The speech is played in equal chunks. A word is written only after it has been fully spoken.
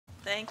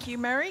Thank you,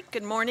 Mary.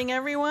 Good morning,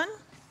 everyone.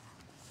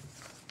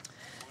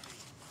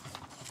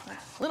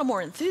 A little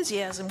more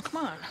enthusiasm,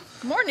 come on.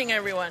 Good morning,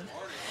 everyone.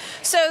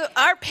 So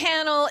our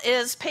panel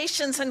is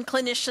patients and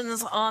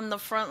clinicians on the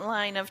front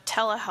line of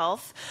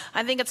telehealth.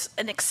 I think it's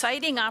an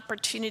exciting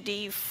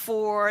opportunity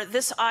for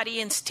this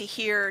audience to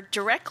hear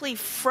directly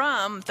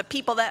from the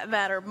people that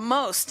matter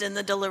most in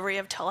the delivery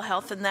of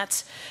telehealth, and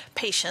that's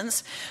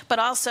patients, but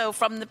also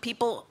from the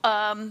people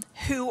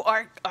who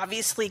are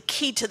obviously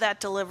key to that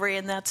delivery,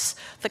 and that's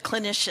the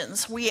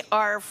clinicians. We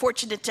are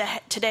fortunate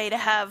today to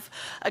have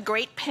a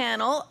great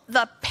panel.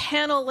 The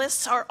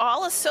panelists are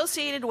all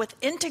associated with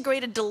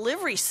integrated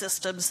delivery systems,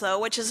 though,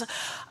 which is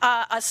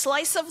a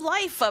slice of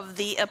life of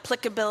the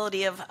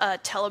applicability of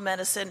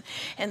telemedicine,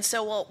 and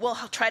so we'll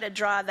try to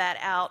draw that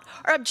out.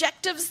 Our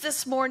objectives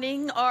this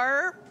morning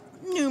are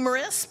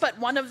numerous, but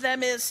one of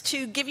them is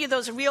to give you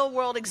those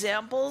real-world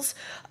examples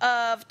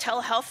of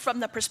telehealth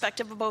from the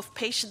perspective of both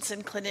patients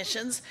and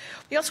clinicians.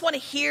 We also want to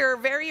hear,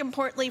 very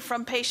importantly,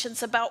 from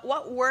patients about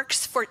what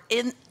works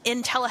in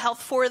telehealth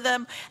for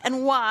them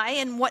and why,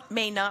 and what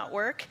may not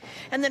work.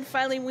 And then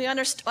finally, we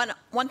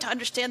want to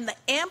understand the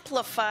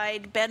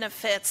amplified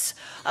benefits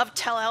of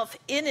telehealth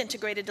in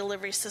integrated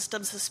delivery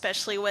systems,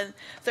 especially when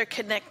they're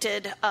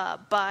connected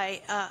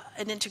by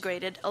an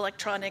integrated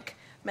electronic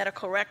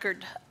medical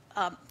record.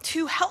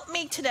 To help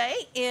me today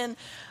in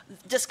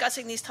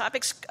discussing these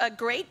topics, a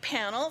great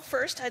panel.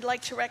 First, I'd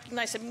like to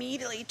recognize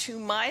immediately to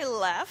my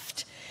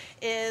left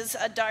is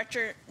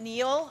Dr.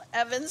 Neil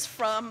Evans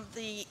from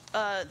the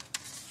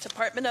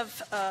Department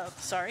of,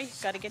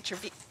 got to get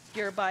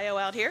your bio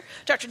out here.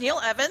 Dr.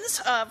 Neil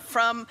Evans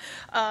from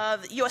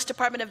the U.S.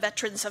 Department of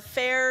Veterans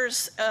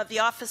Affairs, the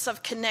Office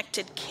of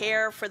Connected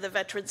Care for the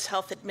Veterans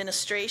Health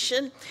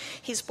Administration.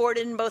 He's board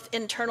in both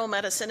internal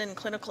medicine and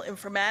clinical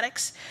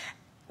informatics.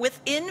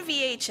 Within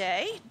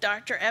VHA,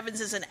 Dr.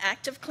 Evans is an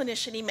active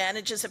clinician. He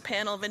manages a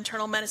panel of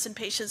internal medicine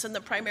patients in the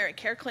primary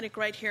care clinic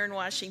right here in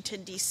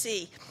Washington,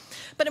 D.C.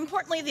 But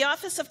importantly, the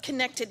Office of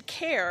Connected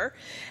Care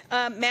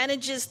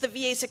manages the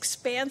VA's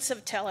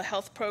expansive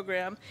telehealth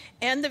program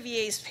and the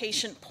VA's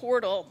patient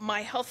portal,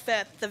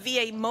 MyHealthVet, the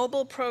VA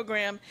mobile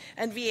program,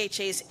 and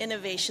VHA's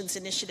Innovations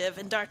Initiative.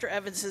 And Dr.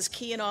 Evans is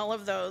key in all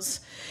of those.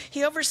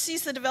 He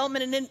oversees the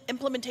development and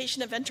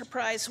implementation of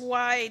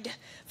enterprise-wide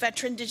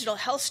veteran digital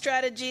health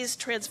strategies,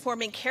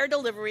 transforming care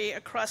delivery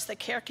across the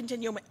care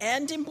continuum,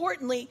 and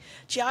importantly,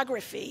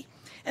 geography,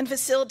 and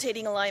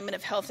facilitating alignment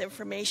of health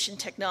information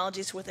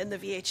technologies within the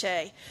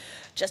VHA.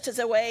 Just as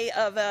a way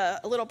of a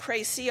little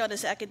précis on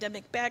his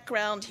academic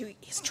background,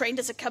 he's trained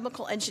as a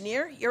chemical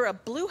engineer. You're a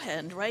Blue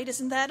Hen, right?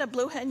 Isn't that a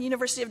Blue Hen,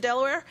 University of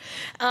Delaware?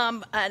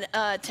 And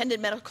attended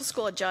medical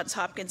school at Johns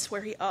Hopkins,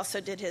 where he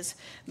also did his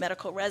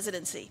medical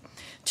residency.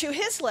 To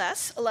his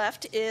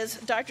left is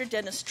Dr.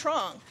 Dennis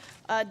Truong.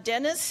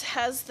 Dennis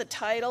has the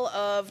title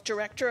of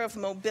Director of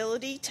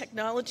Mobility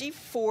Technology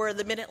for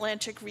the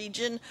Mid-Atlantic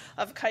region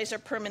of Kaiser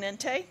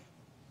Permanente.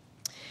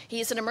 He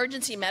is an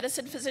emergency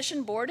medicine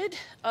physician boarded,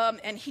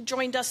 and he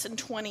joined us in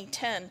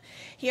 2010.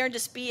 He earned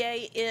his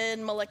BA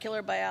in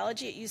molecular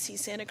biology at UC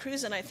Santa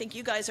Cruz, and I think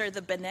you guys are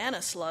the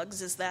banana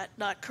slugs. Is that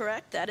not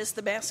correct? That is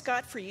the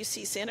mascot for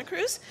UC Santa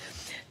Cruz.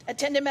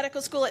 Attended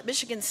medical school at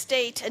Michigan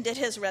State and did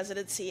his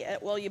residency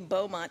at William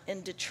Beaumont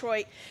in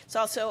Detroit. He's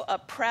also a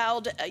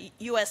proud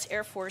U.S.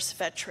 Air Force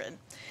veteran.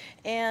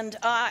 And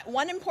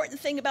one important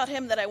thing about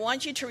him that I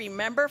want you to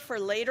remember for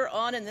later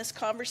on in this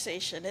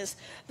conversation is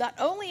not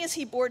only is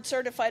he board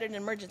certified in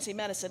emergency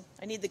medicine,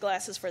 I need the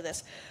glasses for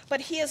this,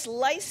 but he is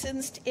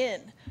licensed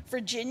in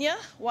Virginia,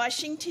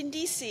 Washington,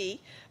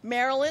 D.C.,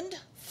 Maryland,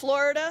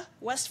 Florida,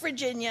 West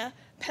Virginia,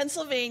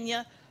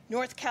 Pennsylvania,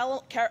 North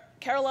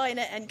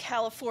Carolina, and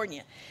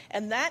California.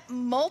 And that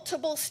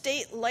multiple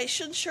state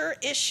licensure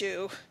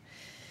issue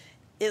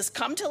is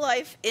come to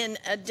life in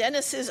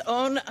Dennis's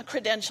own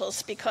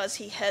credentials because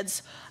he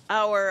heads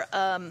our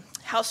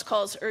House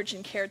Calls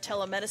Urgent Care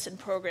Telemedicine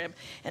program.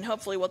 And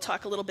hopefully we'll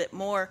talk a little bit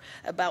more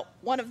about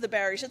one of the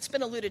barriers. It's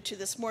been alluded to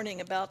this morning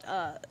about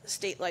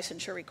state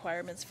licensure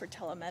requirements for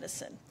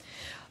telemedicine.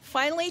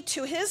 Finally,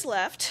 to his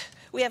left,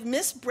 we have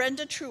Miss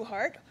Brenda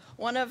Truhart,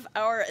 one of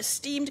our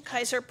esteemed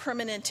Kaiser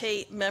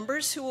Permanente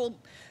members, who will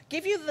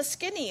give you the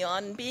skinny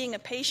on being a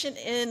patient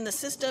in the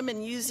system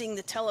and using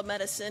the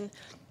telemedicine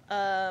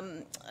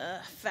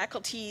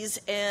faculties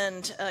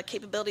and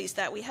capabilities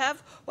that we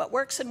have, what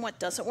works and what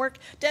doesn't work.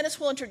 Dennis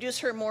will introduce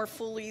her more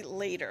fully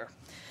later.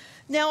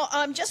 Now,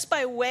 just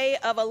by way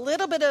of a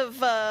little bit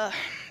of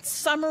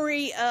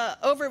summary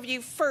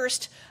overview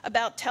first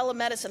about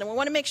telemedicine, and we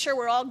want to make sure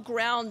we're all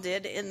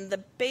grounded in the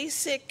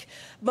basic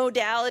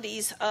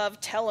modalities of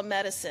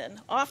telemedicine.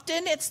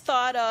 Often it's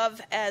thought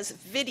of as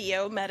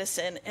video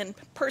medicine, and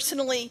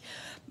personally,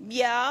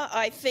 yeah,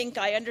 I think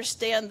I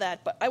understand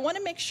that, but I want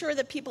to make sure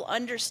that people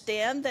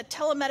understand that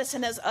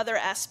telemedicine has other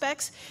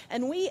aspects,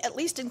 and we, at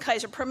least in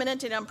Kaiser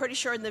Permanente, and I'm pretty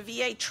sure in the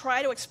VA,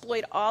 try to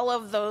exploit all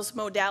of those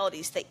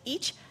modalities. They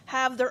each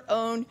have their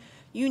own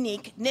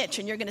unique niche,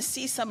 and you're going to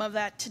see some of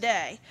that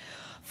today.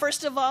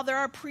 First of all, there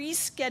are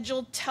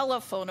pre-scheduled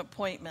telephone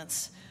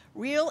appointments,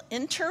 real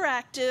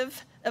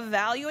interactive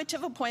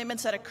evaluative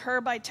appointments that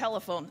occur by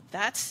telephone.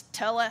 That's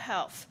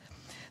telehealth.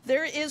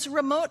 There is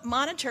remote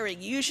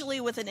monitoring, usually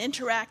with an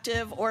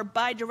interactive or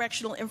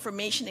bidirectional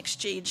information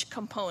exchange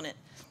component.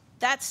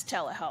 That's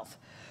telehealth.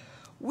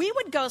 We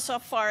would go so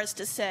far as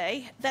to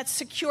say that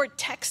secure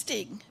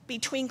texting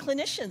between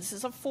clinicians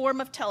is a form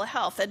of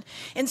telehealth.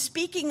 And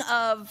speaking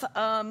of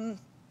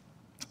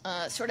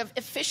sort of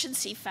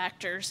efficiency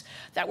factors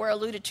that were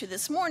alluded to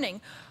this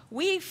morning,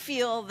 we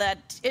feel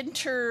that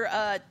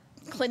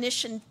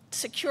inter-clinician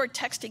secure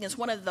texting is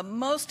one of the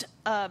most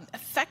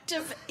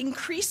effective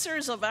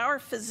increasers of our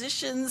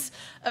physicians'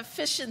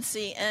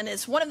 efficiency and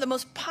is one of the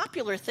most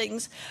popular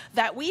things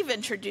that we've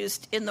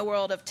introduced in the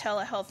world of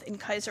telehealth in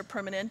Kaiser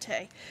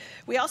Permanente.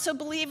 We also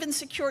believe in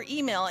secure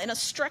email in a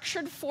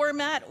structured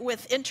format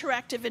with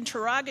interactive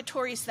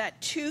interrogatories that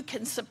too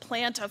can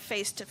supplant a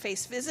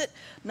face-to-face visit.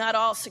 Not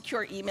all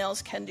secure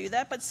emails can do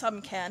that, but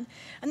some can.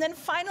 And then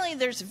finally,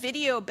 there's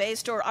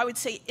video-based, or I would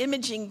say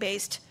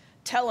imaging-based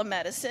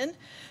telemedicine.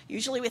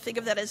 Usually we think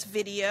of that as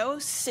video,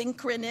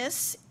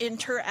 synchronous,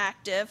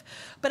 interactive,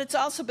 but it's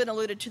also been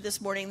alluded to this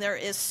morning. There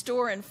is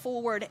store and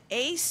forward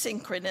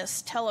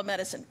asynchronous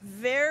telemedicine.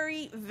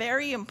 Very,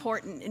 very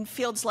important in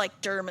fields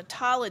like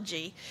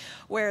dermatology,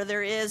 where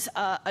there is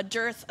a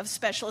dearth of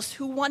specialists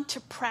who want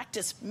to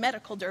practice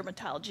medical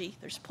dermatology.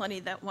 There's plenty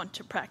that want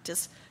to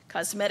practice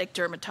cosmetic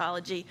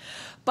dermatology,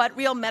 but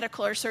real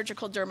medical or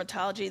surgical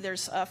dermatology,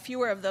 there's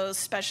fewer of those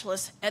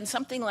specialists, and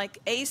something like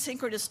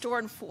asynchronous store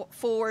and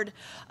forward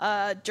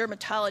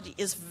dermatology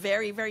is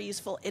very, very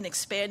useful in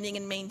expanding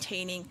and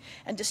maintaining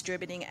and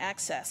distributing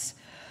access.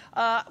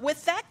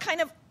 With that kind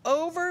of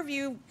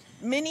overview,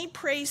 mini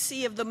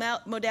précis of the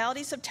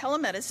modalities of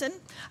telemedicine,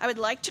 I would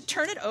like to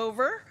turn it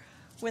over,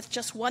 with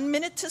just 1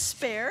 minute to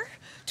spare,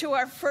 to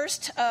our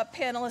first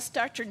panelist,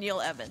 Dr.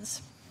 Neil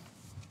Evans.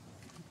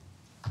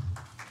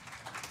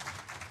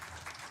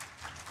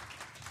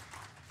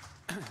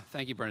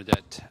 Thank you,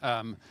 Bernadette.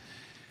 And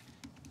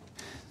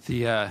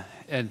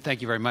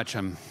thank you very much.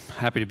 I'm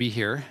happy to be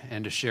here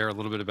and to share a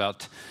little bit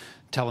about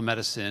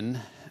telemedicine,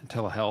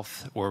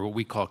 telehealth, or what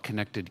we call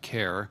connected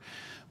care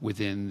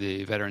within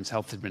the Veterans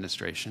Health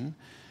Administration.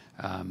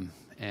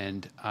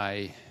 And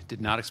I did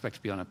not expect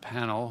to be on a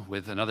panel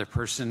with another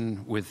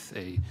person with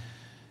the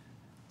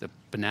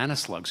banana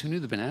slugs. Who knew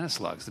the banana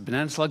slugs? The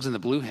banana slugs and the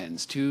blue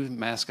hens, two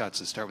mascots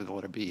that start with the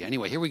letter B.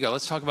 Anyway, here we go.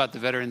 Let's talk about the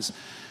Veterans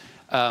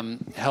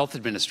Health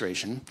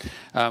Administration.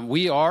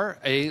 We are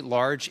a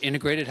large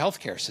integrated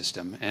healthcare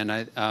system, and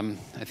I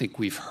think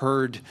we've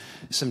heard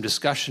some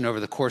discussion over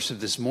the course of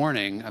this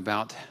morning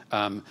about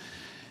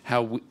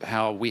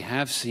how we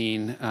have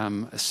seen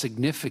a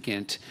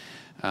significant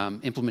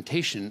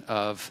implementation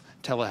of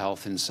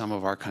telehealth in some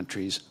of our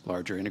country's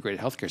larger integrated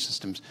healthcare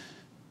systems,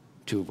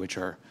 two of which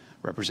are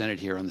represented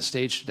here on the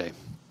stage today.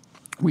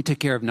 We take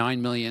care of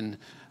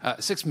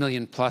 6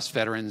 million plus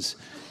veterans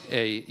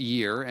a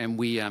year, and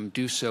we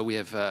do so. We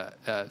have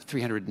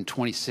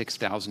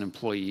 326,000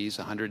 employees,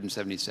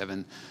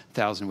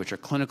 177,000 which are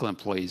clinical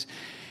employees,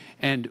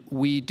 and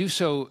we do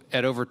so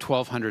at over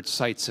 1,200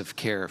 sites of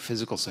care,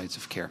 physical sites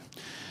of care.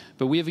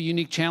 But we have a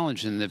unique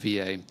challenge in the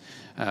VA.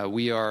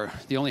 We are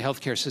the only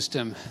healthcare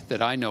system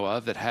that I know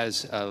of that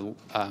has,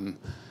 that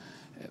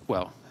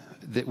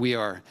we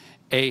are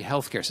a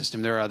healthcare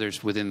system. There are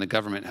others within the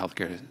government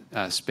healthcare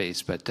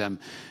space, but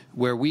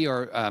where we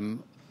are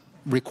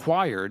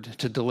required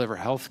to deliver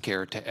health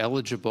care to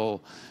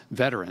eligible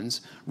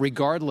veterans,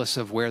 regardless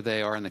of where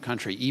they are in the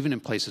country, even in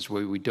places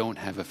where we don't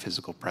have a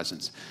physical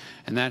presence.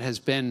 And that has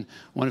been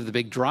one of the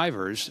big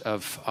drivers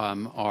of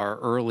our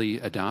early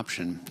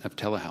adoption of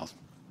telehealth.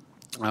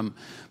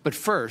 But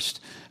first,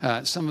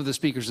 some of the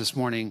speakers this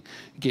morning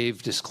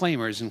gave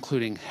disclaimers,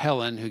 including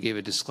Helen, who gave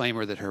a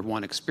disclaimer that her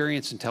one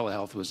experience in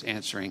telehealth was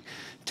answering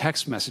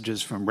text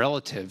messages from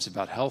relatives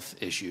about health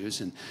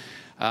issues. And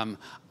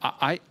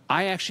I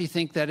actually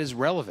think that is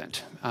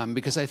relevant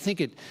because I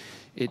think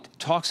it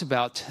talks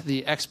about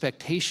the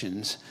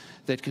expectations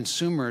that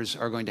consumers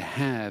are going to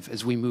have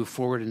as we move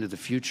forward into the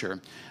future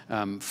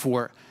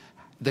for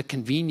the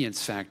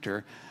convenience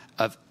factor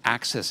of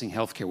accessing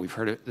healthcare. We've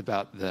heard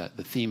about the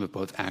theme of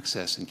both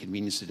access and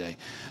convenience today.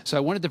 So I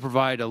wanted to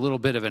provide a little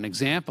bit of an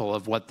example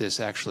of what this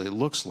actually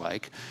looks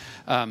like.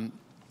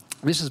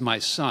 This is my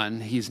son.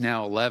 He's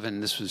now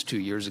 11. This was 2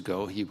 years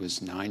ago. He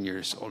was 9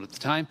 years old at the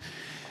time.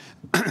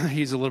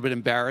 He's a little bit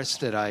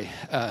embarrassed that I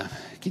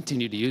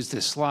continue to use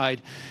this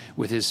slide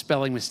with his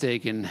spelling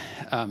mistake and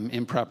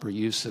improper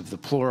use of the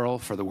plural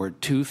for the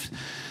word tooth.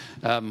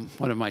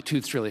 One of my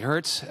tooths really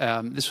hurts.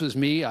 This was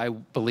me, I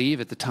believe,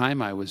 at the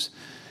time I was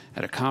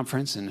at a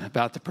conference and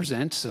about to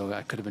present, so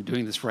I could have been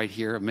doing this right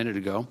here a minute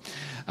ago.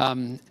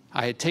 I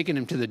had taken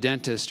him to the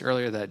dentist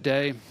earlier that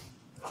day.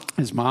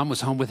 His mom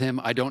was home with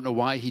him. I don't know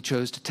why he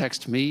chose to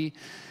text me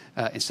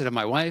instead of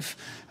my wife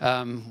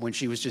when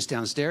she was just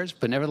downstairs,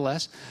 but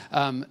nevertheless,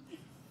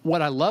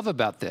 what I love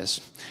about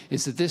this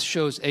is that this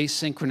shows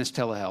asynchronous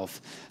telehealth,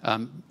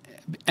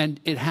 and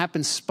it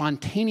happens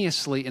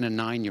spontaneously in a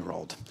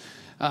 9-year-old,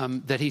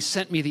 that he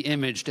sent me the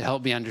image to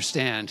help me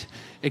understand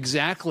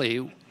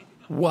exactly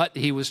what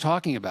he was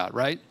talking about,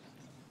 right?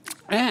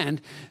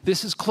 And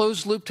this is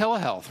closed-loop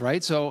telehealth,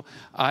 right? So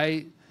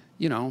I,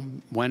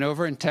 went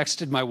over and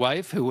texted my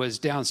wife, who was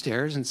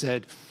downstairs, and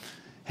said,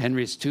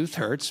 Henry's tooth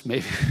hurts.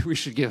 Maybe we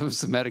should give him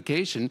some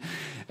medication.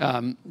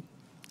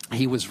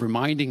 He was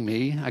reminding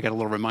me, I got a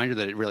little reminder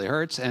that it really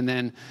hurts, and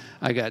then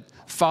I got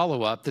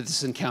follow-up that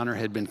this encounter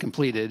had been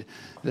completed,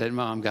 that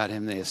Mom got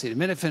him the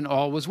acetaminophen,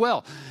 all was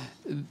well.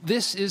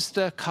 This is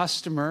the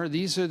customer,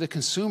 these are the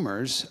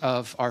consumers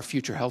of our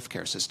future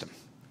healthcare system.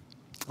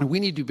 And we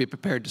need to be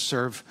prepared to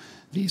serve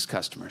these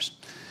customers.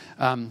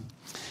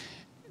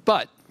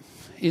 But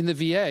in the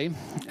VA,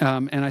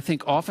 and I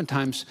think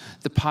oftentimes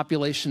the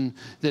population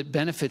that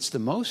benefits the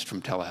most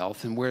from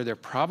telehealth and where there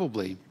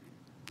probably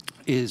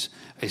is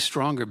a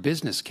stronger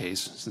business case,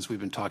 since we've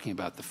been talking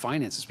about the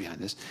finances behind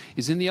this,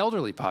 is in the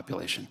elderly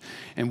population.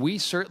 And we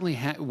certainly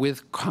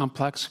with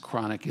complex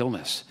chronic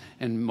illness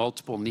and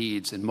multiple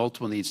needs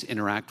to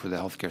interact with the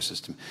healthcare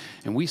system.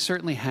 And we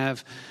certainly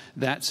have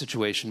that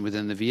situation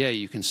within the VA.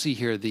 You can see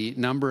here the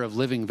number of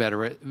living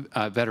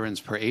veterans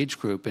per age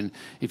group. And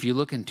if you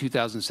look in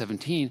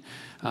 2017,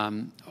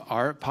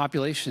 our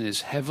population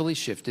is heavily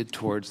shifted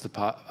towards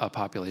a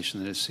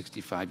population that is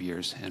 65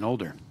 years and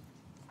older.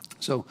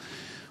 So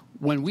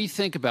when we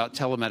think about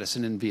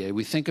telemedicine in VA,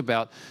 we think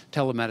about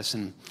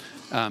telemedicine,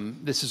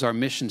 this is our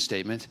mission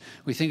statement,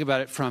 we think about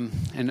it from,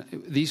 and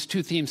these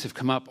two themes have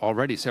come up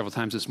already several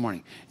times this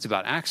morning. It's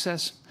about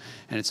access,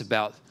 and it's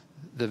about,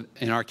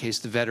 in our case,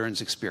 the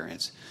veteran's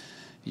experience.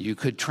 You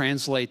could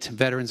translate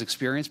veteran's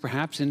experience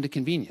perhaps into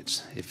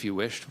convenience, if you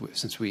wished,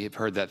 since we have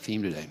heard that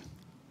theme today.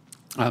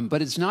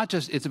 But it's not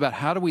just, it's about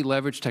how do we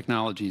leverage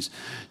technologies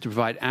to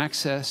provide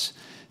access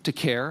to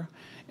care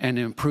and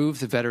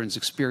improve the veteran's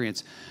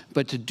experience,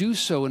 but to do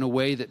so in a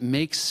way that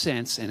makes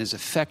sense and is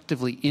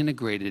effectively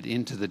integrated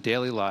into the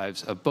daily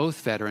lives of both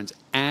veterans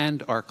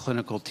and our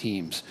clinical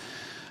teams.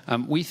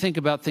 We think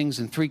about things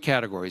in three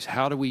categories.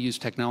 How do we use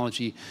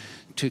technology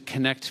to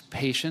connect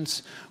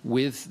patients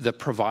with the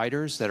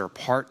providers that are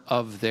part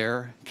of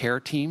their care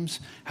teams?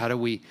 How do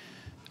we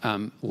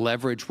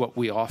leverage what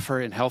we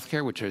offer in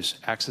healthcare, which is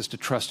access to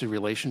trusted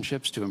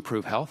relationships to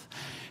improve health?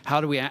 How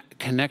do we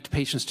connect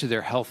patients to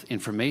their health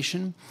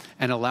information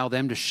and allow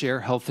them to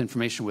share health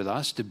information with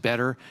us to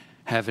better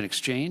have an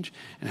exchange?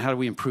 And how do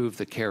we improve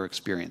the care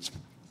experience?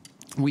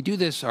 We do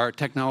this, our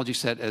technology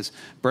set, as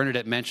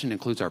Bernadette mentioned,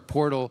 includes our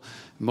portal,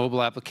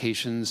 mobile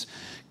applications,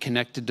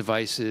 connected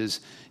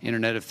devices,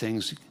 Internet of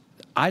Things.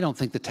 I don't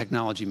think the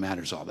technology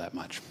matters all that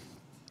much.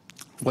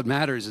 What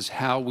matters is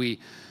how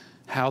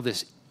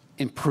this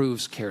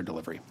improves care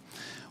delivery.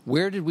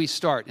 Where did we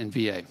start in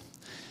VA?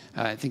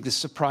 I think this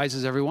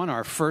surprises everyone.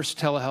 Our first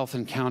telehealth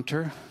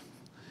encounter,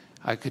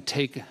 I could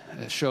take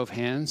a show of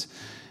hands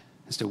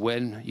as to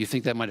when you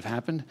think that might have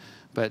happened,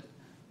 but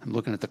I'm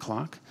looking at the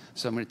clock,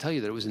 so I'm going to tell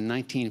you that it was in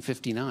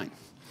 1959.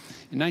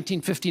 In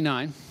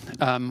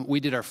 1959,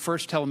 we did our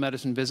first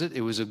telemedicine visit.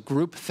 It was a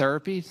group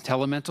therapy,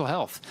 telemental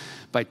health,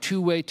 by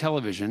two-way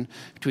television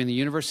between the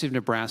University of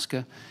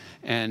Nebraska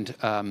and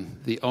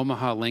the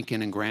Omaha,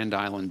 Lincoln, and Grand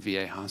Island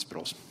VA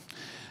hospitals.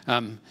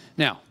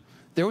 Now,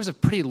 there was a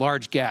pretty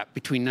large gap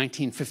between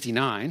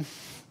 1959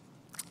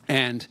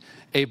 and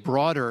a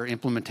broader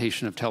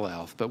implementation of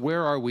telehealth. But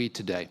where are we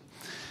today?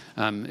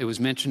 It was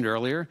mentioned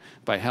earlier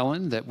by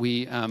Helen that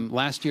we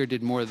last year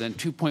did more than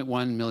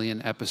 2.1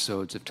 million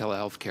episodes of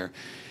telehealth care.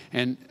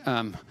 And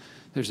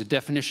there's a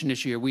definition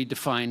issue here. We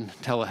define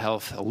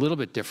telehealth a little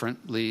bit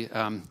differently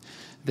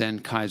than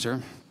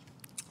Kaiser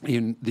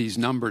in these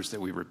numbers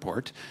that we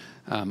report,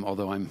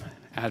 although I'm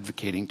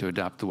advocating to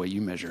adopt the way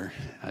you measure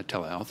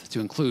telehealth, to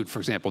include, for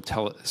example,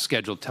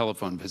 scheduled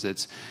telephone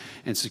visits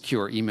and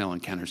secure email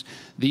encounters.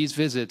 These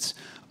visits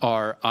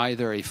are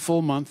either a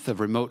full month of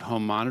remote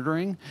home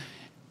monitoring,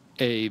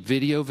 a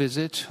video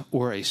visit,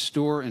 or a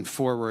store and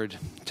forward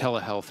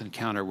telehealth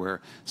encounter where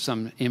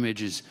some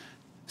image is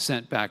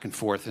sent back and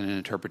forth and an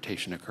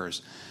interpretation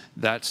occurs.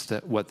 That's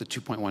what the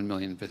 2.1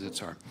 million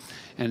visits are.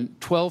 And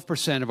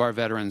 12% of our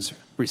veterans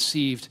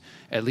received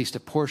at least a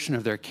portion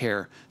of their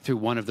care through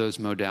one of those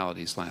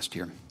modalities last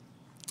year.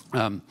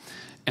 And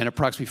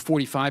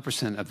approximately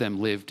 45% of them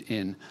lived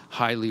in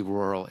highly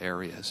rural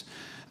areas.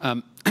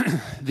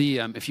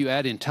 If you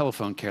add in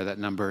telephone care, that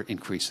number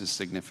increases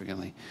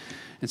significantly.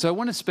 And so I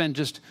want to spend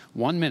just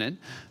 1 minute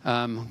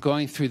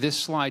going through this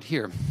slide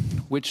here,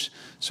 which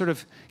sort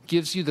of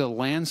gives you the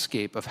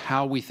landscape of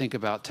how we think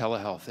about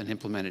telehealth and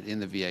implement it in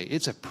the VA.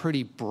 It's a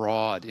pretty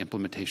broad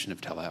implementation of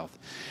telehealth.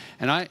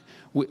 And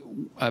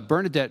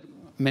Bernadette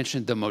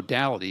mentioned the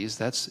modalities.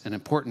 That's an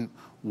important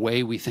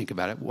way we think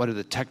about it. What are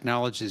the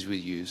technologies we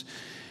use?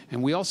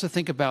 And we also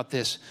think about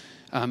this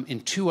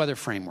in two other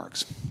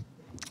frameworks.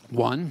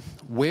 One,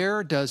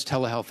 where does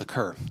telehealth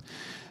occur?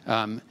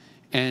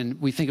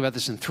 And we think about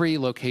this in three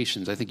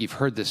locations. I think you've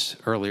heard this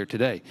earlier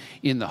today.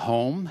 In the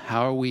home,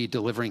 how are we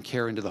delivering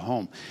care into the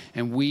home?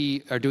 And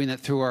we are doing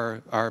that through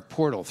our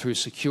portal, through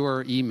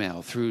secure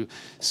email, through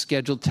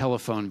scheduled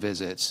telephone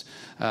visits,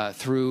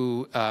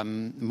 through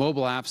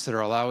mobile apps that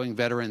are allowing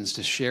veterans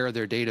to share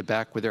their data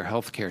back with their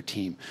healthcare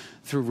team,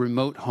 through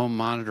remote home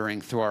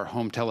monitoring through our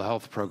home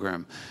telehealth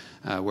program,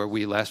 where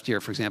we last year,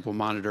 for example,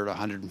 monitored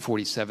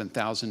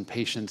 147,000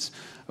 patients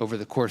over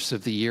the course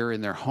of the year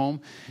in their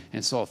home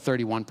and saw a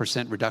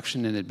 31%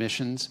 reduction in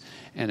admissions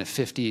and a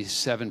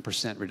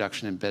 57%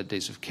 reduction in bed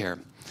days of care.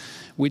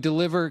 We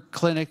deliver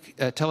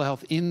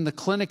telehealth in the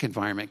clinic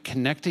environment,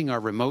 connecting our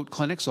remote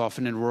clinics,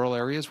 often in rural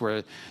areas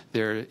where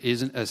there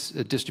isn't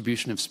a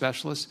distribution of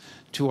specialists,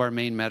 to our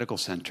main medical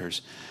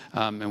centers.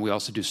 And we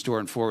also do store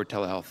and forward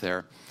telehealth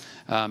there.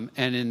 And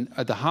in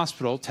the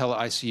hospital,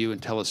 tele-ICU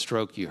and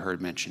tele-stroke you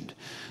heard mentioned.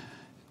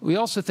 We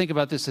also think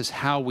about this as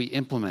how we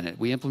implement it.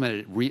 We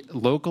implement it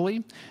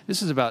locally.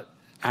 This is about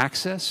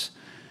access.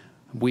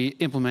 We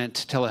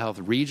implement telehealth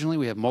regionally.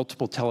 We have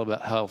multiple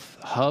telehealth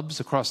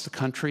hubs across the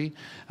country,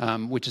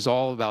 which is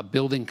all about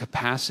building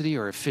capacity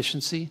or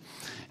efficiency.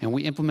 And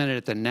we implement it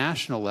at the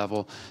national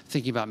level,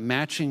 thinking about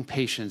matching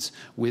patients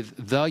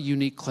with the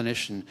unique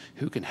clinician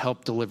who can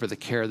help deliver the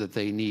care that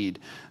they need,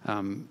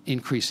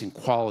 increasing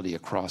quality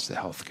across the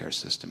healthcare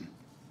system.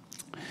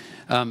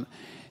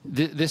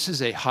 This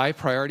is a high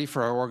priority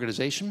for our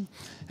organization.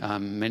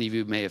 Many of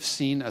you may have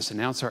seen us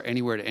announce our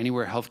Anywhere to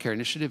Anywhere healthcare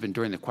initiative, and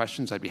during the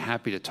questions, I'd be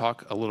happy to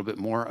talk a little bit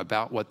more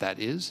about what that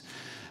is.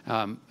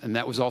 And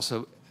that was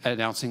also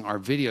announcing our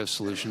video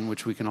solution,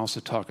 which we can also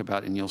talk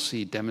about, and you'll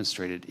see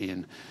demonstrated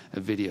in a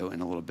video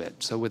in a little bit.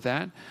 So with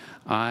that,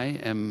 I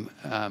am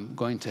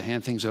going to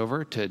hand things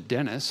over to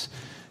Dennis,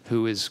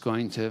 who is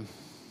going to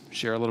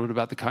share a little bit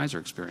about the Kaiser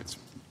experience.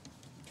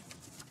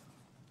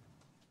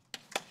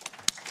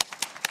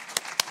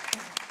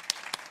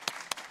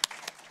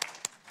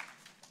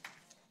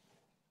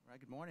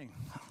 Good morning.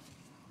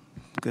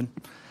 Good.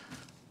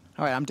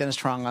 All right, I'm Dennis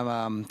Truong.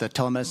 I'm the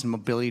Telemedicine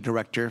Mobility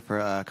Director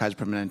for Kaiser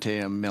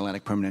Permanente, a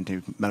Mid-Atlantic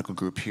Permanente medical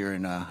group here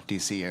in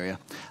D.C. area.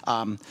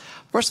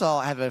 First of all,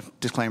 I have a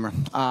disclaimer.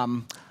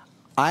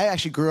 I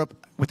actually grew up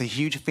with a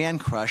huge fan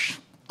crush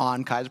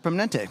on Kaiser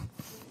Permanente.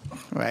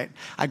 Right?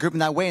 I grew up in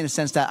that way in the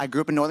sense that I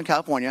grew up in Northern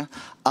California,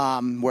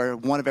 where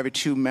one of every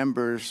two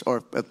members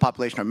or the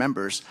population are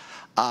members.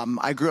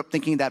 I grew up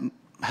thinking that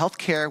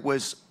healthcare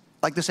was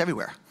like this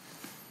everywhere.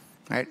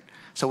 Right?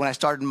 So when I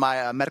started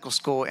my medical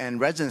school and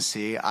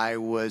residency, I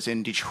was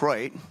in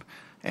Detroit,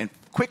 and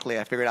quickly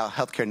I figured out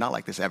healthcare not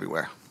like this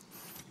everywhere.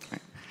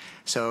 Right?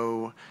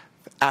 So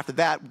after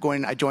that,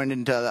 I joined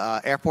into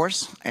the Air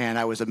Force, and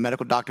I was a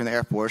medical doctor in the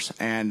Air Force.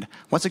 And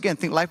once again, I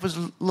think life was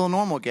a little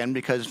normal again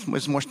because it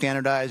was more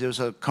standardized. It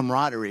was a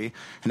camaraderie,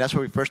 and that's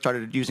where we first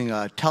started using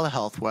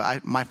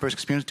telehealth. My first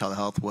experience with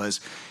telehealth was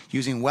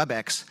using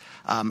WebEx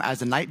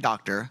as a night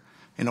doctor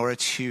in order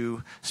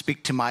to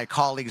speak to my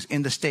colleagues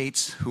in the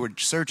States who were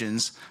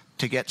surgeons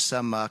to get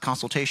some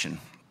consultation.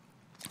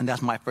 And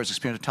that's my first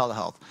experience with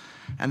telehealth.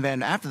 And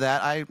then after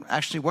that, I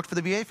actually worked for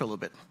the VA for a little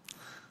bit.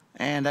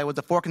 And I was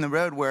the fork in the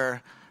road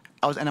where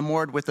I was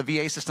enamored with the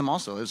VA system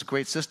also. It was a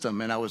great system.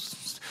 And I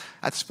was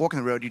at this fork in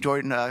the road. You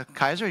joined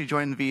Kaiser, you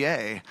joined the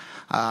VA.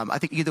 I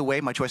think either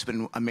way, my choice has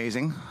been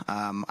amazing.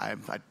 I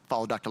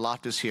followed Dr.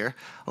 Loftus here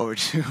over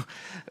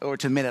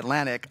to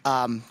Mid-Atlantic.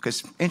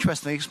 Because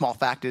interestingly, small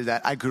fact is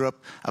that I grew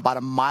up about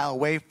a mile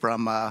away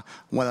from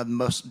one of the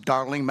most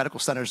darling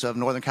medical centers of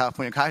Northern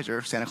California,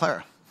 Kaiser, Santa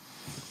Clara.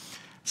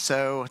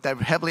 So that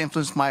heavily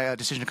influenced my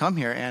decision to come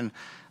here. And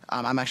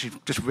I'm actually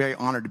just very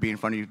honored to be in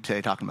front of you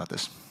today talking about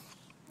this.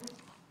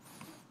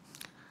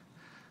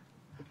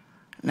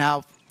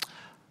 Now,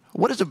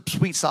 what is the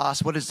sweet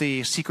sauce? What is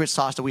the secret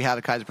sauce that we have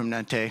at Kaiser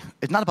Permanente?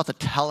 It's not about the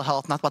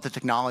telehealth, not about the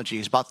technology.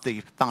 It's about the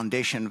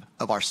foundation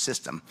of our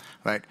system,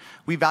 right?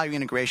 We value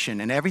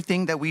integration, and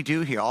everything that we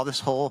do here, all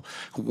this whole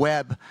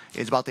web,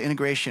 is about the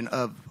integration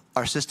of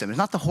our system. It's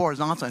not the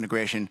horizontal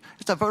integration.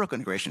 It's a vertical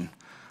integration.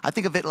 I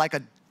think of it like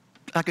a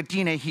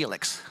DNA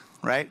helix,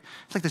 right?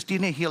 It's like this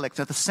DNA helix.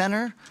 At the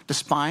center, the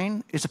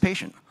spine, is the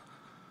patient.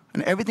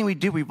 And everything we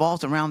do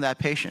revolves around that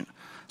patient.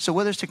 So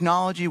whether it's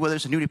technology, whether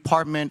it's a new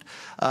department,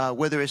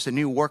 whether it's a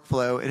new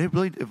workflow, it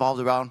really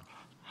evolves around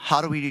how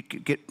do we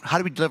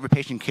deliver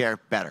patient care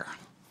better,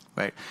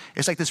 right?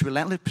 It's like this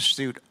relentless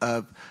pursuit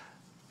of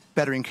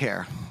bettering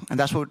care. And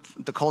that's what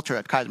the culture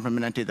at Kaiser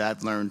Permanente that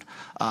I've learned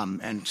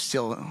and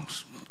still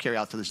carry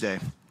out to this day.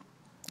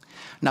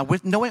 Now,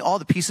 with knowing all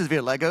the pieces of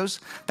your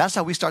Legos, that's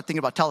how we start thinking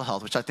about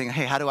telehealth, which I think,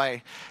 hey, how do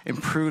I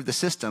improve the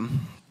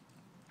system?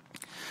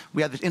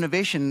 We have this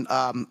innovation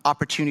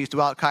opportunities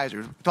throughout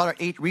Kaiser. Throughout our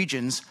 8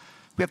 regions,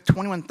 we have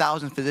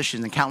 21,000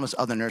 physicians and countless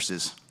other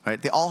nurses,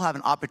 right? They all have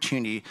an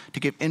opportunity to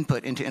give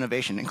input into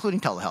innovation, including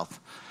telehealth.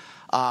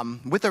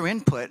 With their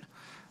input,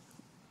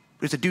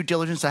 there's a due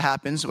diligence that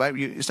happens, right?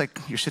 It's like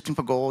you're sifting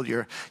for gold,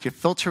 you're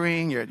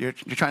filtering, you're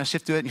trying to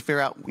sift through it, and you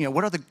figure out,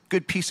 what are the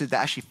good pieces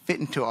that actually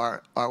fit into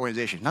our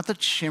organization? Not the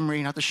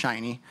shimmery, not the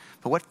shiny,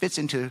 but what fits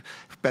into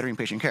bettering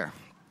patient care.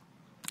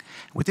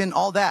 Within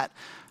all that,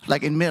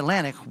 like in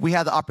Mid-Atlantic, we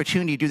have the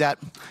opportunity to do that.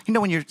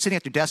 When you're sitting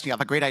at your desk, you have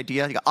a great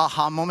idea, you got an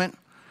aha moment,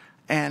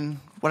 and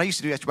what I used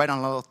to do is write on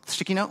a little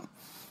sticky note, and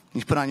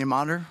you put it on your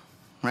monitor,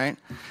 right?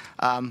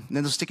 Then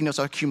those sticky notes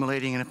are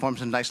accumulating, and it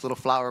forms a nice little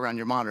flower around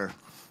your monitor,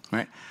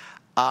 right?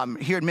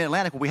 Here at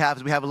Mid-Atlantic, what we have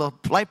is we have a little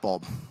light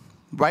bulb.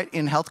 right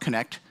in Health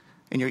Connect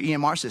in your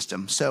EMR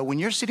system. So when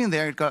you're sitting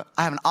there,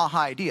 I have an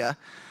aha idea,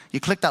 you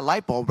click that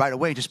light bulb right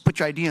away, just put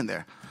your idea in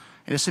there.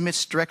 And it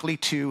submits directly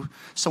to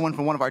someone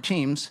from one of our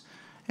teams,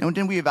 and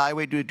then we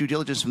evaluate, do due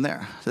diligence from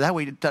there. So that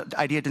way the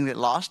idea didn't get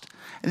lost.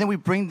 And then we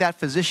bring that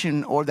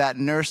physician or that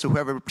nurse or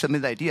whoever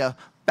submitted the idea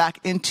back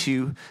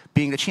into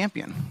being the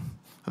champion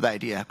of the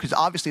idea. Because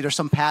obviously there's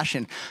some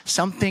passion,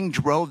 something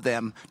drove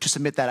them to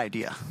submit that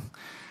idea.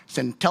 So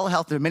in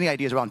telehealth, there are many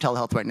ideas around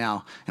telehealth right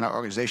now in our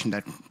organization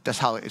that's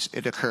how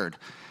it occurred.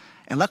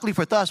 And luckily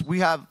for us, we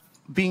have,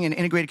 being an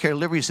integrated care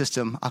delivery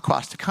system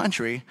across the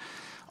country,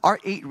 our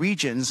 8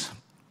 regions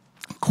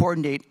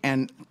coordinate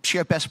and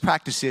share best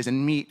practices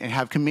and meet and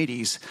have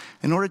committees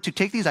in order to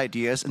take these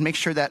ideas and make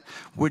sure that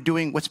we're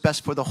doing what's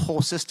best for the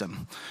whole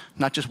system,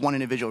 not just one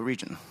individual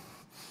region.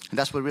 And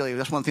that's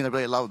one thing I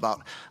really love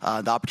about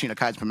the opportunity at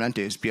Kaiser Permanente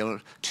is be able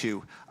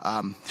to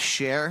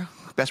share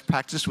best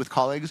practices with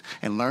colleagues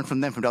and learn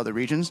from them from other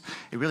regions.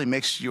 It really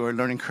makes your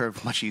learning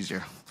curve much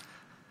easier.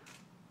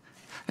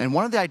 And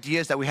one of the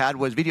ideas that we had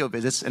was video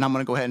visits, and I'm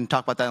going to go ahead and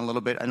talk about that in a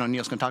little bit. I know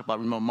Neil's going to talk about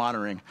remote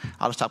monitoring.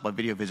 I'll just talk about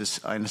video visits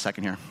in a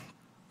second here.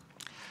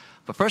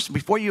 But first,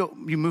 before you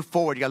move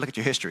forward, you got to look at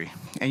your history.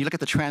 And you look at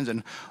the trends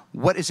and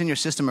what is in your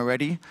system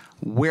already,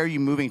 where are you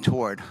moving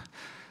toward.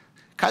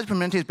 Kaiser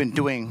Permanente has been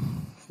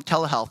doing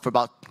telehealth for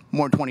about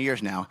more than 20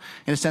 years now,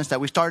 in the sense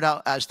that we started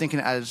out as thinking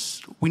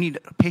as we need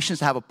patients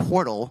to have a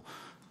portal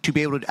to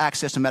be able to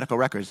access the medical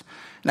records.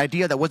 An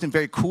idea that wasn't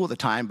very cool at the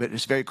time, but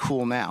it's very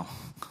cool now.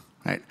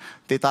 Right?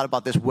 They thought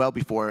about this well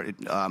before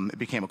it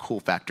became a cool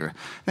factor.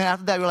 Then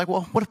after that, we were like,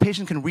 well, what if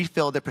patients can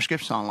refill their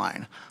prescriptions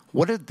online?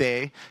 What if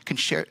they can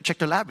check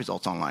their lab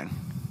results online?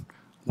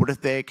 What if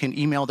they can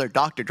email their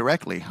doctor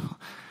directly?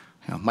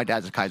 You know, my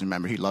dad's a Kaiser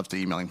member. He loves the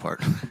emailing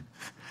part.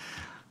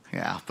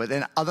 Yeah, but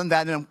then other than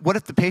that, then what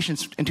if the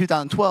patients, in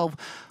 2012,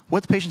 what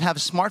if the patients have a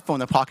smartphone in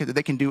their pocket that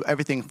they can do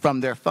everything from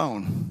their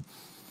phone?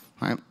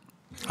 Right?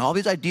 All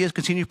these ideas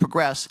continue to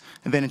progress,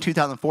 and then in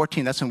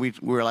 2014, that's when we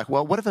were like,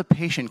 well, what if a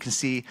patient can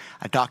see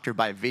a doctor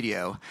by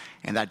video,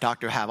 and that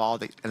doctor have all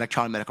the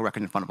electronic medical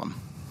record in front of them?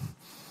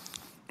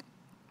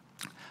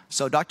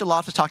 So Dr.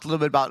 Loftus talked a little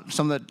bit about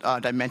some of the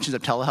dimensions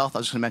of telehealth. I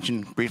was just going to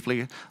mention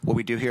briefly what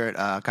we do here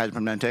at Kaiser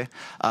Permanente.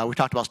 We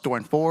talked about store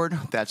and forward.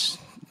 That's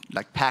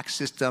like PACS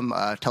system,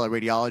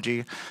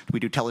 teleradiology. We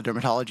do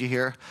teledermatology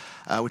here.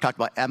 We talked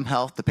about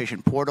mHealth, the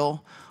patient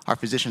portal. Our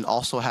physicians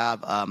also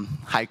have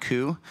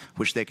Haiku,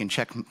 which they can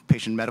check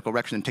patient medical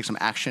records and take some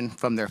action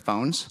from their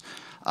phones.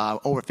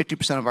 Over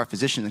 50% of our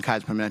physicians in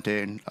Kaiser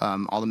Permanente and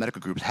all the medical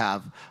groups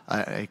have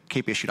a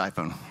CAPE-issued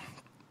iPhone.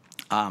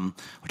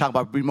 We talk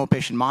about remote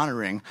patient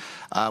monitoring.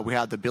 We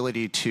have the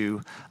ability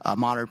to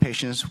monitor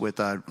patients with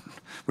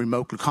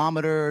remote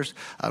glucometers,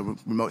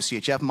 remote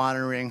CHF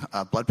monitoring,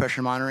 blood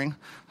pressure monitoring.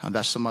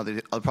 That's some of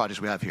the other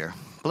projects we have here.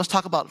 But let's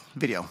talk about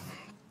video.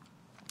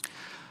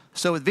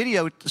 So with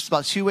video, it's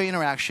about two-way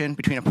interaction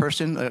between a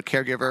person, a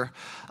caregiver,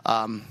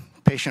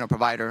 patient or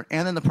provider,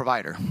 and then the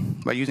provider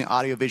by using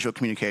audio-visual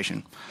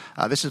communication.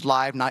 This is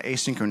live, not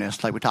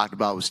asynchronous, like we talked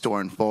about with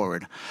store and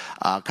forward.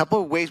 A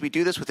couple of ways we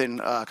do this within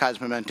Kaiser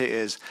Permanente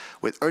is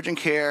with urgent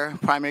care,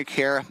 primary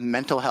care,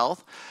 mental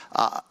health.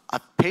 A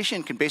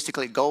patient can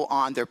basically go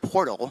on their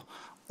portal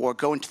or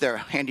go into their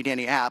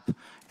handy-dandy app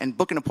and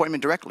book an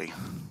appointment directly.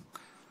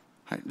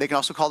 Right? They can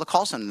also call the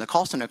call center, and the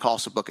call center can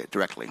also book it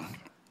directly.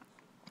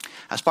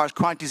 As far as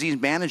chronic disease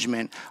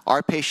management,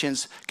 our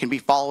patients can be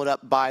followed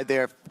up by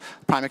their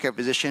primary care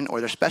physician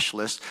or their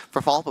specialist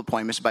for follow-up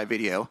appointments by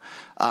video,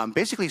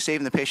 basically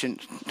saving the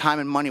patient time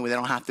and money where they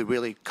don't have to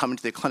really come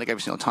into the clinic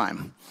every single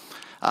time.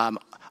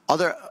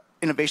 Other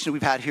innovations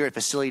we've had here at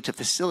facility to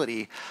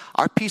facility,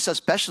 our PISA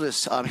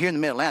specialists here in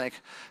the Mid-Atlantic,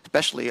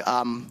 especially,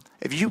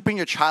 if you bring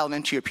your child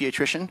into your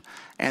pediatrician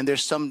and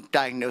there's some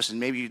diagnosis,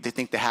 maybe they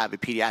think they have a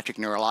pediatric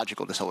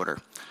neurological disorder,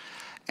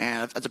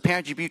 and as a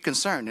parent, you'd be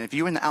concerned. And if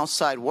you're in the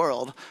outside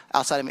world,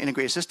 outside of an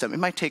integrated system, it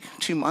might take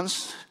 2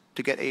 months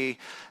to get a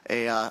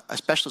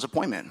specialist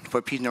appointment for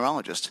a pediatric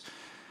neurologist.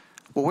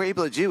 What we're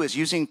able to do is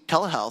using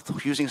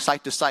telehealth, using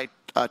site-to-site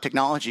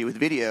technology with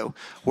video,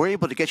 we're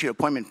able to get you an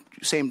appointment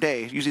same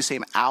day, usually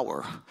same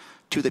hour,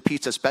 to the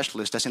pizza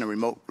specialist that's in a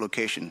remote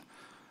location.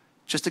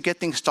 Just to get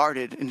things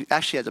started, and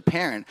actually as a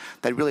parent,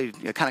 that really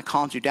kind of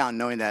calms you down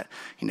knowing that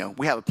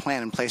we have a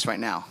plan in place right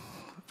now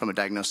from a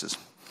diagnosis.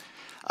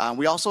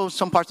 We also,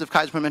 some parts of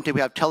Kaiser Permanente, we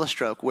have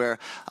telestroke, where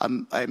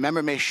a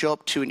member may show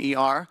up to an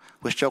ER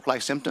with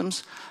stroke-like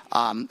symptoms,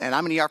 and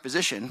I'm an ER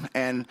physician,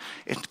 and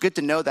it's good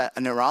to know that a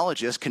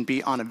neurologist can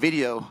be on a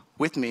video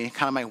with me,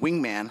 kind of my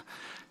wingman,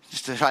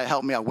 just to try to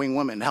help me out, wing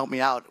woman, help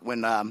me out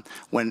when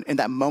in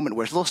that moment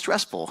where it's a little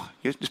stressful.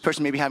 This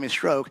person may be having a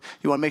stroke.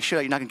 You want to make sure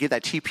that you're not going to give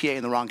that TPA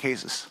in the wrong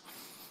cases.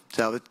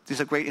 So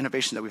these are great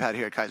innovations that we've had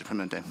here at Kaiser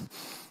Permanente.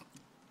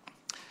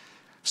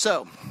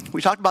 So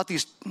we talked about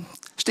these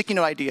sticky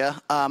note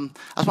idea. I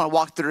just want to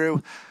walk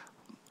through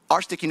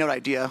our sticky note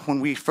idea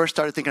when we first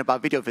started thinking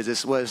about video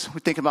visits. Was we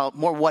thinking about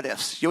more what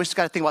ifs. You always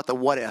got to think about the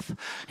what if.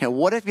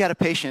 What if you had a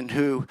patient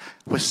who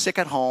was sick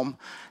at home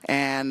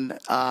and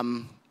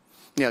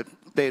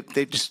they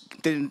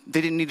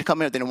didn't need to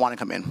come in, or they didn't want to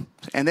come in.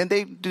 And then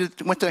they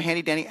went to a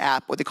handy-dandy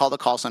app, what they call the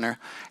call center,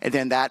 and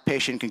then that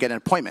patient can get an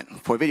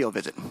appointment for a video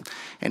visit.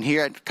 And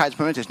here at Kaiser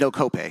Permanente, there's no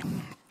copay.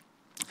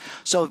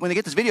 So when they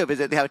get this video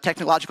visit, they have a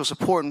technological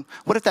support. And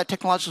what if that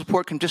technological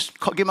support can just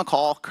give them a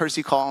call,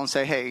 courtesy call, and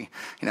say, hey,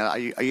 are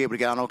you able to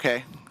get on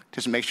okay?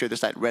 Just to make sure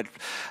there's that red,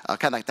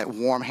 kind of like that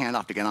warm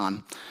handoff to get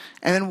on.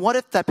 And then what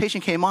if that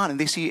patient came on and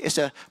they see it's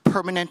a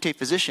Permanente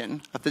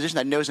physician, a physician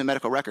that knows the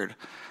medical record,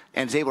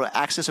 and is able to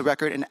access a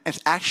record, and it's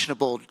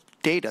actionable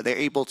data. They're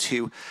able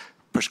to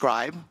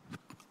prescribe,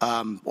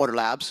 order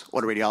labs,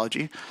 order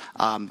radiology,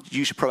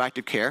 use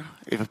proactive care.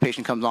 If a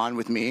patient comes on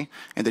with me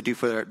and they're due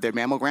for their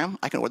mammogram,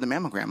 I can order the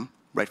mammogram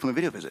right from a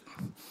video visit,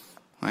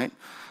 right?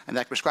 And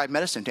that can prescribe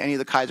medicine to any of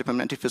the Kaiser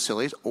Permanente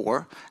facilities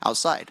or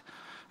outside.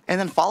 And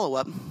then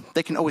follow-up,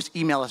 they can always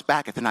email us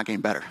back if they're not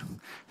getting better.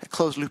 A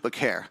closed loop of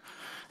care.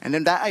 And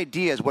then that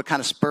idea is what kind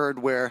of spurred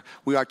where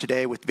we are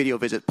today with video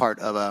visit part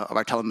of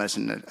our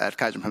telemedicine at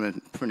Kaiser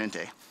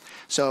Permanente.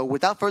 So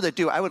without further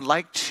ado, I would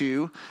like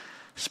to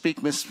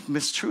speak Ms.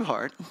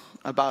 Truong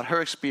about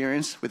her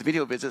experience with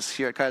video visits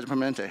here at Kaiser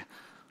Permanente.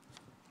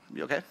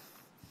 You okay?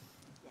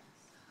 Yes.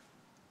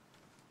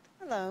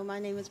 Hello, my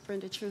name is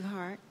Brenda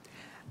Truong.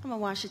 I'm a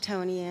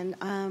Washingtonian.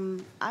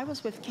 I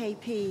was with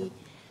KP,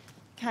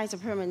 Kaiser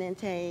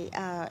Permanente,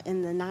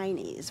 in the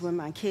 90s when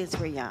my kids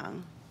were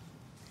young.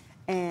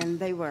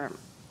 And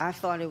I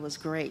thought it was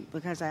great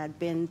because I'd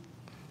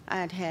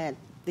had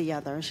the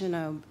others,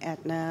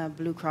 Aetna,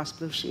 Blue Cross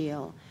Blue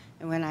Shield.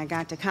 And when I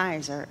got to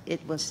Kaiser,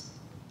 it was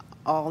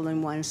all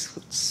in one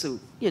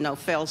swoop,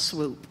 fell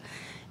swoop.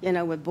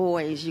 With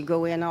boys, you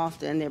go in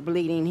often, they're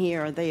bleeding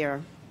here or there.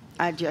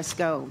 I just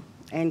go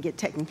and get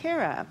taken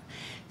care of.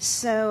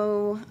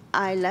 So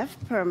I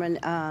left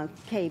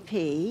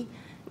KP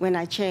when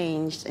I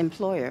changed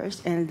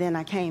employers, and then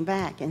I came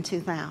back in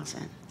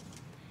 2000.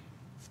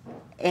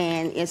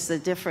 And it's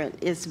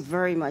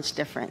very much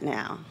different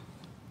now.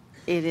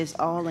 It is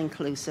all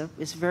inclusive.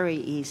 It's very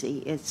easy.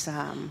 It's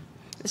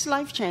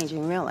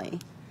life-changing, really,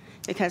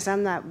 because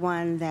I'm not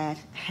one that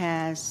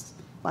has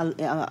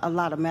a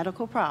lot of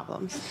medical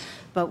problems,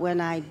 but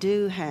when I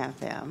do have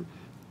them,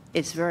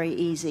 it's very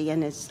easy,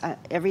 and it's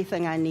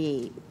everything I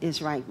need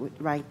is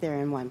right there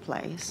in one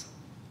place.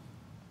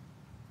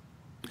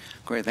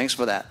 Great, thanks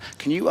for that.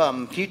 Can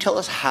you tell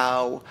us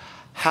how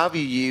have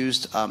you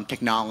used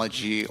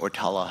technology or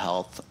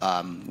telehealth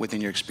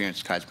within your experience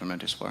at Kaiser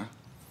Permanente for?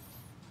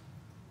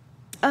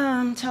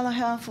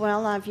 Telehealth,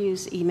 well, I've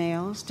used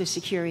emails to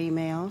secure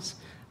emails.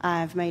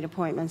 I've made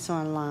appointments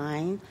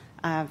online.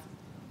 I've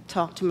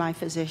talked to my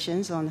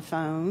physicians on the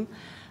phone.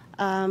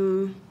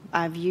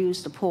 I've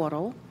used the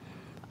portal.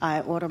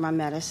 I order my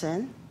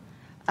medicine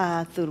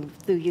through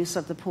use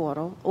of the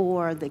portal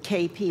or the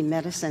KP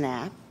Medicine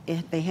app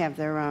if they have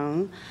their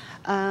own.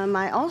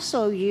 I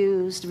also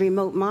used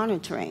remote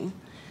monitoring.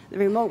 The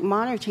remote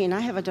monitoring,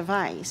 I have a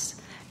device,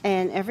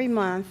 and every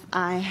month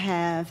I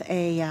have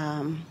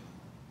an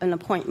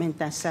appointment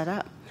that's set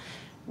up,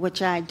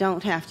 which I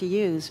don't have to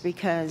use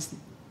because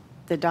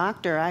the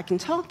doctor, I can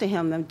talk to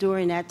him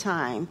during that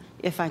time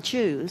if I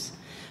choose,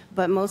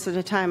 but most of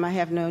the time I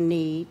have no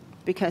need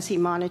because he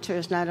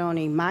monitors not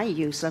only my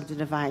use of the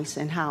device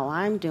and how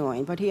I'm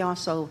doing, but he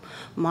also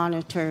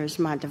monitors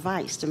my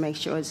device to make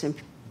sure it's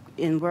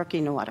in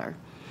working order.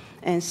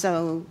 And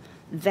so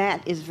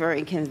that is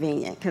very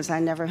convenient because I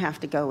never have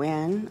to go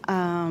in.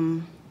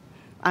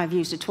 I've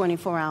used a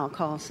 24-hour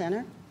call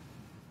center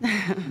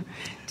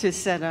to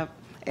set up,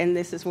 and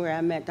this is where I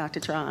met Dr.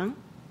 Truong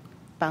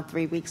about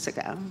 3 weeks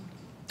ago.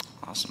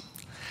 Awesome.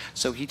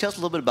 So can you tell us a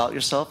little bit about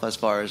yourself as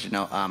far as,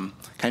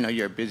 I know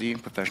you're a busy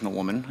professional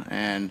woman,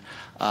 and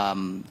why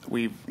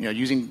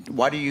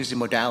do you use the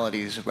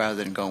modalities rather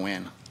than go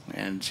in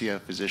and see a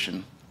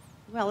physician?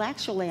 Well,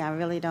 actually, I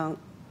really don't.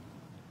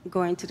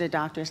 Going to the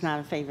doctor is not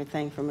a favorite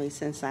thing for me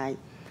since I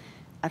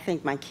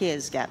think my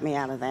kids got me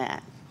out of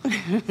that.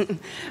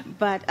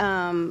 But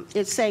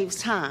it saves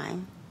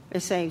time.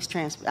 It saves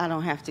I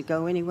don't have to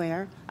go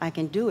anywhere. I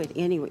can do it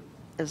anyway.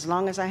 As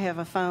long as I have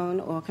a phone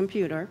or a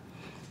computer,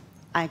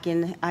 I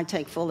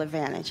take full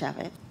advantage of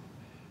it.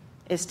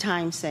 It's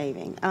time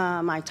saving.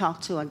 I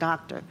talk to a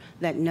doctor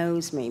that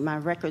knows me. My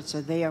records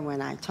are there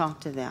when I talk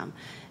to them.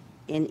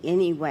 In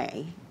any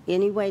way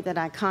that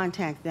I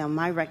contact them,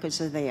 my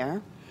records are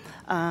there.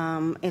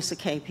 It's a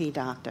KP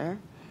doctor.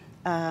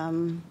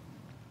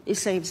 It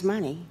saves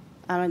money.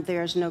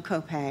 There's no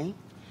copay.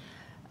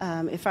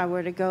 If I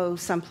were to go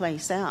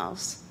someplace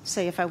else,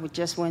 say if I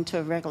just went to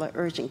a regular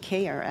urgent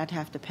care, I'd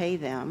have to pay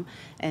them,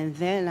 and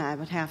then I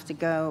would have to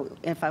go,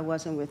 if I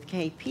wasn't with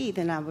KP,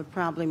 then I would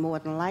probably more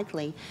than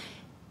likely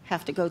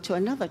have to go to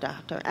another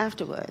doctor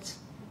afterwards.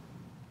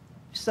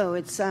 So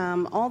it's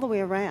all the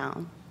way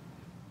around.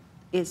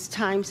 It's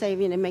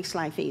time-saving. It makes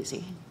life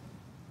easy.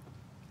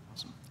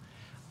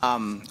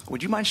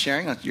 Would you mind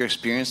sharing your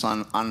experience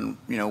on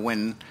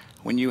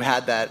when you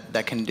had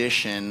that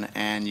condition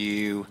and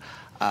you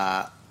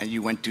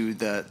went through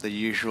the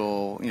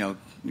usual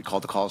you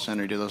called the call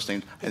center, you did those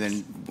things, and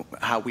then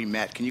how we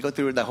met. Can you go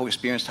through that whole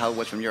experience, how it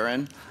was from your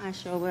end? I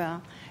sure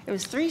will. It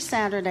was 3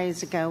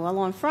 Saturdays ago. Well,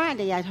 on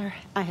Friday, I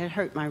had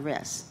hurt my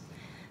wrist.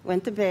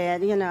 Went to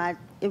bed,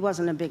 it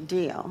wasn't a big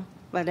deal.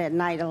 But at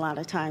night, a lot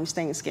of times,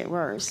 things get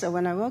worse. So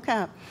when I woke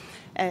up,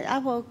 I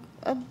woke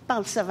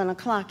about 7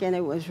 o'clock, and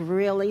it was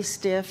really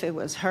stiff. It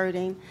was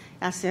hurting.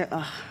 I said,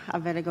 oh, I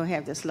better go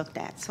have this looked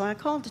at. So I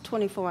called the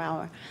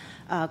 24-hour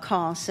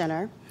call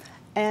center,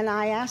 and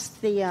I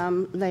asked the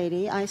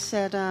lady, I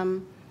said, I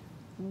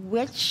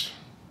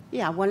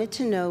wanted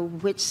to know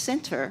which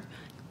center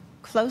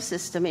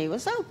closest to me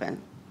was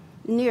open,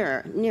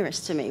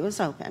 nearest to me was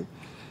open.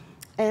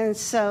 And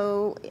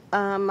so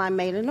I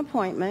made an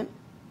appointment.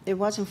 It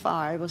wasn't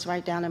far. It was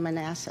right down in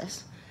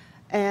Manassas.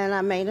 And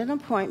I made an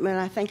appointment.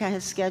 I think I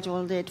had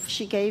scheduled it.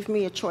 She gave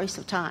me a choice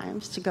of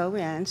times to go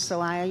in. So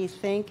I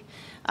think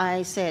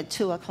I said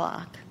 2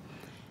 o'clock.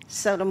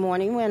 So the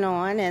morning went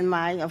on, and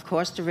of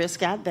course, the wrist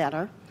got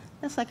better.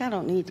 It's like, I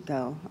don't need to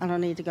go. I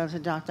don't need to go to the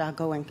doctor. I'll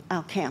go and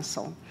I'll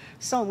cancel.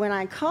 So when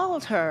I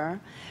called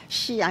her,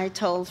 I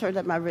told her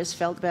that my wrist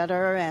felt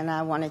better and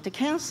I wanted to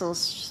cancel.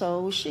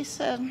 So she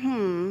said,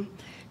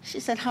 She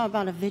said, how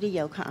about a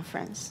video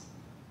conference?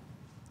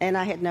 And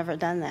I had never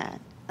done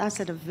that. I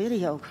said, a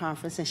video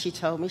conference? And she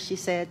told me, she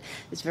said,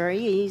 it's very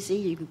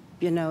easy.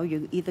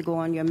 You either go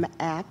on your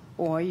app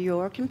or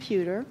your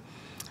computer.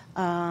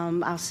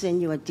 I'll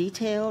send you a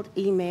detailed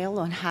email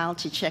on how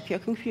to check your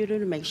computer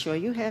to make sure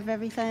you have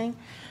everything.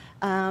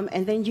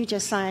 And then you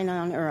just sign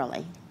on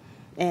early.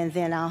 And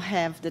then I'll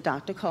have the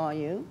doctor call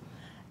you.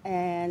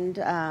 And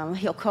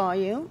he'll call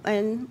you,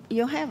 and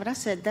you'll have it. I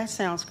said, that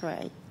sounds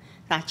great.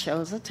 I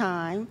chose a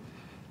time.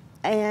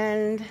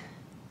 And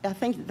I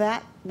think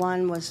that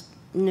one was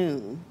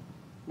noon,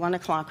 1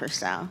 o'clock or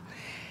so.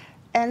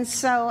 And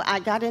so I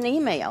got an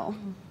email,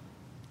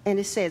 and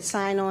it said,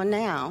 sign on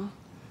now.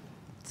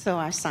 So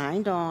I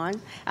signed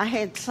on. I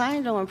had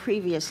signed on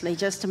previously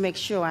just to make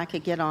sure I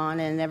could get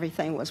on and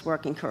everything was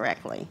working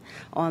correctly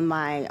on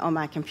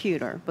my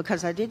computer,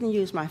 because I didn't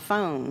use my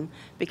phone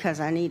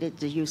because I needed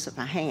the use of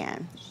my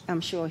hand.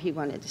 I'm sure he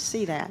wanted to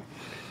see that.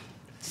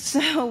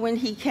 So when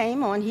he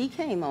came on,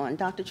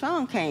 Dr.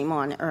 Truong came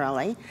on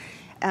early,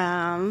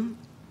 and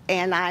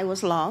I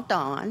was logged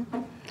on,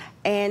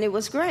 and it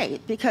was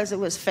great because it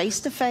was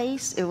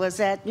face-to-face. It was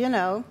at, he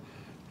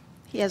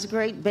has a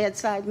great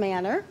bedside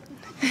manner.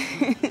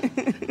 He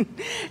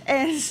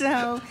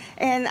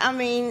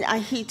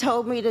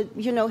told me to,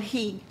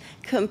 he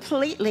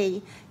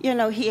completely,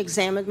 he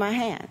examined my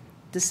hand.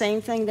 The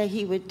same thing that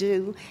he would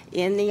do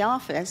in the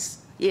office.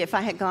 If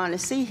I had gone to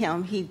see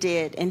him, he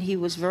did, and he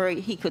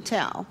could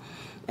tell.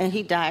 And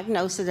he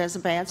diagnosed it as a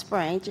bad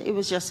sprain. It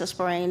was just a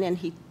sprain, and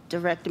he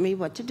directed me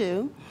what to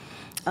do.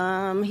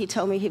 He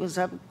told me he was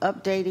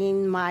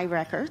updating my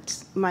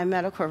records, my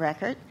medical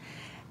record,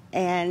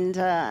 and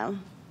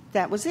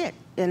that was it.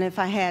 And if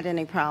I had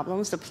any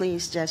problems, to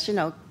please just,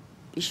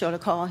 be sure to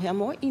call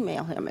him or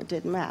email him. It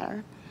didn't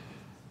matter.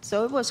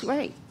 So it was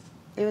great.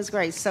 It was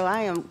great. So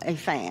I am a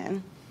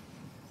fan.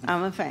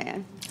 I'm a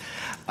fan.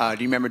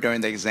 Do you remember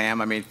during the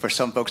exam? I mean, for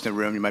some folks in the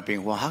room, you might be,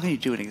 well, how can you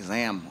do an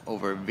exam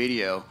over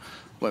video?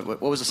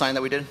 What was the sign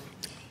that we did?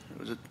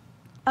 Was it?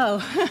 Oh,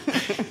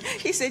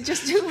 he said,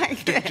 just do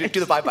like that. Do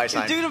the bye-bye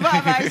sign. Do the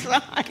bye-bye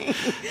sign.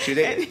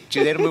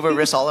 She did move her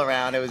wrist all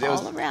around. It was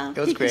around.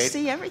 It was great. He could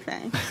see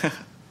everything.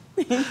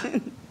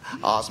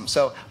 Awesome.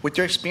 So, with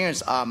your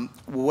experience,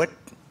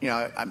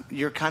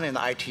 you're kind of in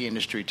the IT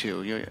industry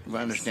too. I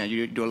understand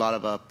you do a lot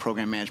of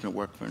program management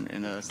work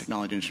in the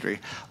technology industry.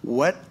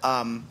 What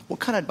kind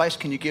of advice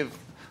can you give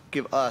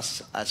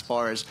us as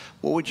far as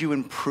what would you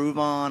improve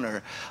on,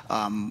 or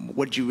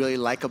what did you really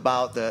like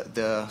about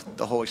the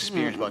whole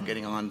experience about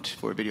getting on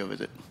for a video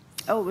visit?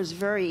 Oh, it was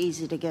very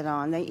easy to get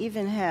on. They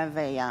even have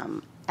a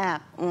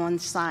app on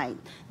site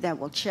that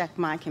will check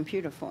my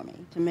computer for me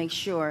to make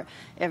sure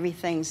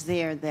everything's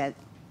there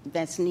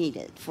that's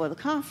needed for the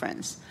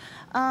conference.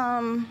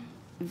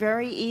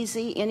 Very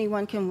easy.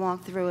 Anyone can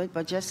walk through it,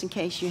 but just in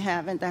case you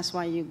haven't, that's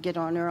why you get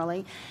on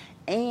early.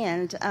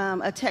 And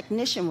a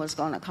technician was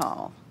going to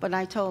call, but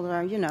I told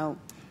her,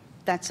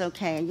 that's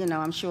okay.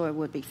 I'm sure it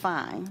would be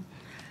fine.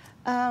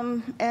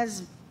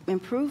 As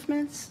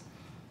improvements,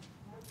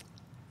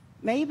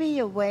 maybe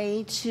a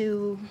way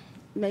to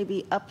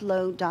maybe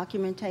upload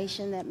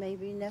documentation that may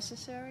be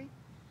necessary,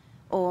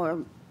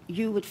 or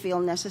you would feel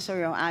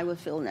necessary, or I would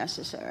feel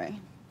necessary.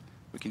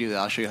 We can do that.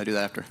 I'll show you how to do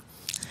that after.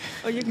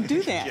 Oh, you can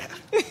do that?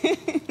 Yeah.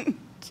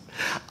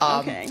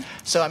 Okay.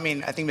 So, I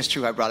think Ms.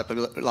 Truong brought up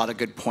a lot of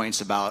good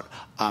points about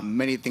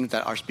many things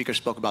that our speaker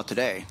spoke about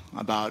today.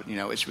 About,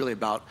 it's really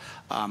about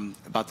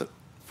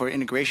for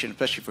integration,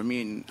 especially for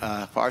me and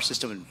for our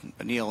system,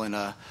 and Neil and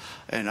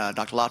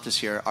Dr. Loftus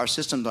here. Our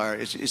systems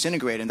is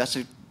integrated,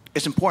 and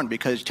it's important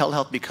because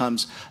telehealth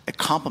becomes a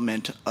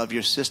complement of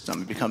your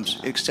system. It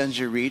extends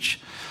your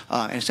reach,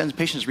 and extends the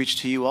patient's reach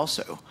to you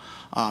also.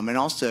 And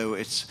also,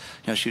 it's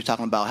she was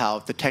talking about how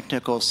the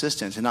technical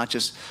assistance, and not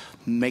just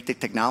make the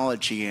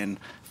technology and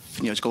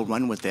just go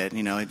run with it.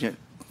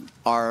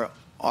 Our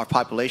our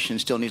population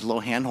still needs a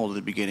little handhold at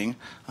the beginning,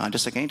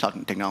 just like any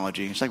talking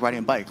technology. It's like riding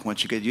a bike.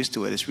 Once you get used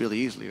to it, it's really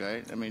easy,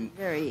 right? I mean,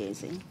 Very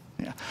easy.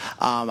 yeah.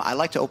 I'd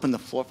like to open the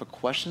floor for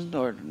questions,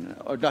 or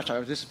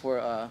Dr. Is this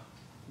for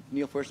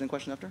Neil first and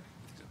question after?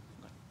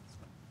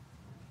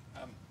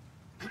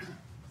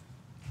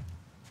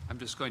 I'm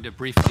just going to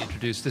briefly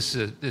introduce this.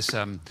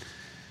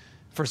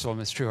 First of all,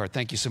 Ms. Truong,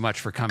 thank you so much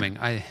for coming.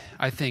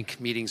 I think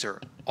meetings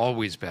are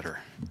always better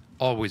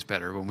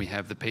when we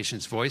have the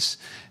patient's voice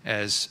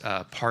as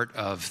part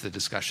of the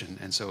discussion.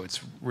 And so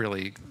it's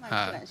really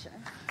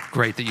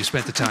great that you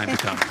spent the time to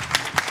come.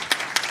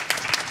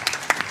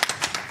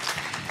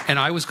 And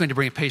I was going to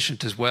bring a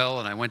patient as well,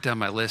 and I went down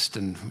my list,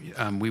 and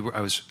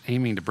I was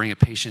aiming to bring a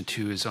patient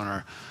who is on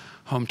our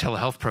home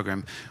telehealth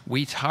program.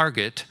 We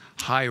target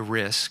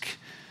high-risk,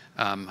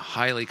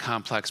 highly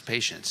complex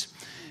patients.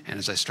 And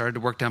as I started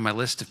to work down my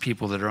list of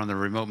people that are on the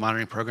remote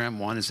monitoring program,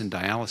 one is in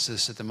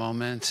dialysis at the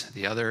moment.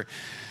 The other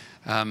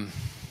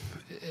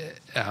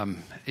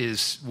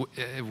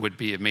would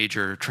be a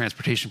major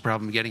transportation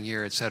problem getting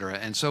here, et cetera.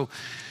 And so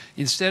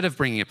instead of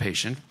bringing a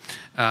patient,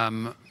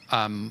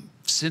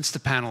 since the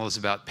panel is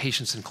about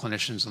patients and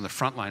clinicians on the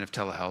front line of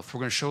telehealth, we're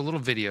going to show a little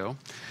video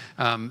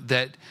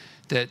that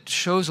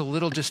shows a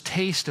little just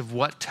taste of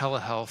what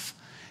telehealth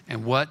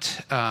and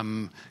what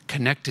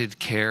connected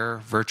care,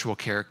 virtual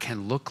care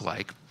can look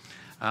like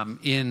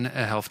in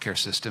a healthcare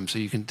system. So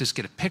you can just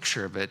get a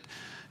picture of it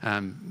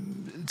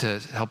to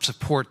help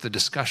support the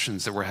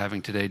discussions that we're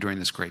having today during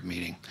this great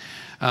meeting.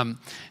 And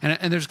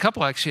there's a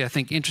couple, actually, I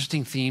think,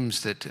 interesting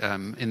themes that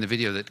in the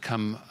video that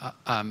come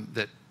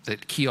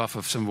that key off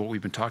of some of what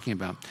we've been talking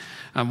about.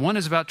 One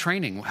is about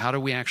training. How do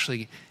we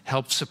actually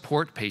help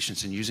support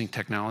patients in using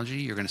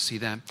technology? You're going to see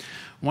that.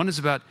 One is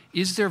about,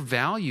 is there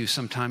value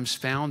sometimes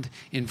found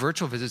in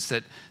virtual visits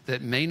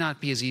that may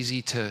not be as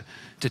easy to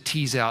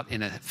tease out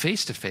in a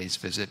face-to-face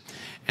visit?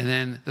 And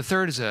then the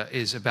third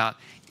is about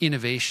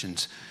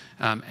innovations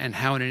and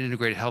how in an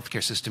integrated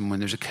healthcare system, when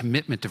there's a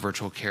commitment to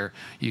virtual care,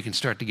 you can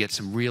start to get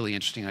some really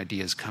interesting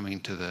ideas coming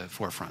to the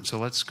forefront. So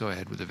let's go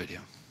ahead with the video.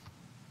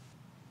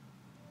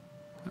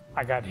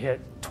 I got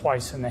hit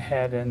twice in the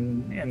head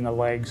and in the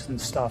legs and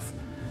stuff.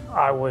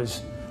 I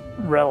was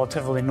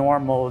relatively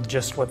normal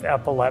just with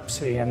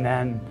epilepsy, and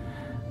then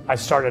I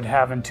started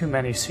having too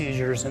many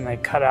seizures and they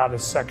cut out a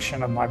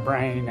section of my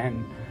brain,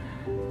 and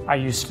I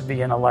used to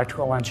be an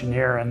electrical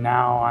engineer and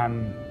now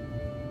I'm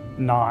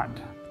not.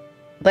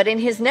 But in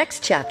his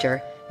next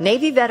chapter,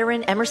 Navy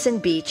veteran Emerson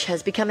Beach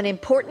has become an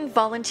important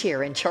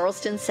volunteer in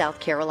Charleston, South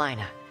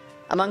Carolina.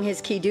 Among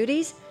his key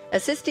duties,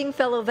 assisting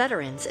fellow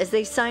veterans as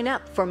they sign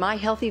up for My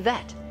Healthy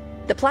Vet.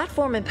 The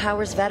platform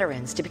empowers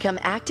veterans to become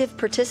active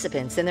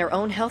participants in their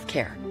own health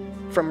care,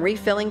 from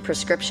refilling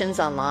prescriptions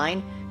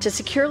online to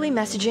securely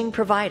messaging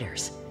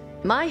providers.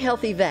 My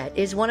Healthy Vet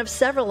is one of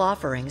several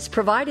offerings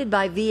provided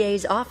by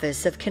VA's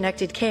Office of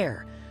Connected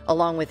Care,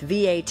 along with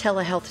VA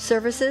Telehealth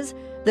Services,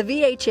 the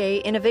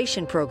VHA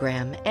Innovation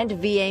Program, and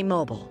VA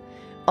Mobile.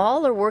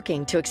 All are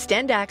working to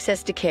extend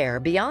access to care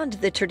beyond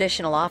the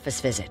traditional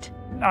office visit.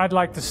 I'd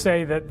like to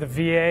say that the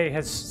VA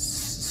has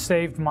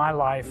saved my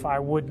life. I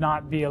would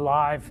not be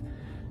alive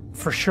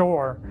for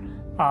sure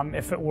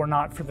if it were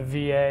not for the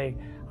VA.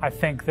 I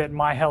think that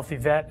My Healthy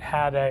Vet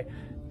had a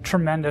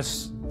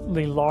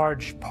tremendously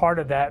large part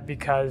of that,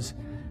 because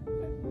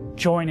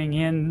joining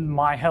in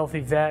My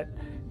Healthy Vet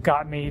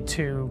got me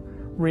to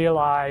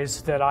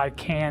realize that I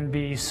can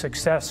be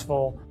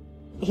successful.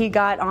 He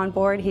got on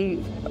board,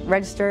 he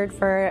registered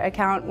for an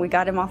account, we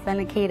got him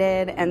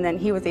authenticated, and then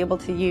he was able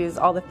to use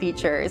all the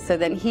features, so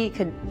then he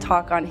could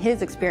talk on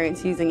his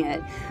experience using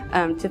it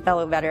to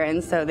fellow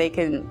veterans, so they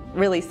can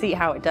really see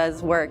how it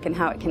does work and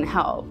how it can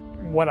help.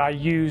 What I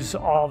use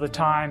all the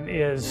time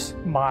is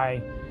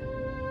my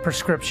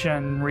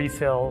prescription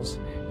refills.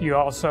 You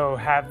also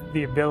have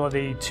the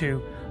ability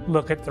to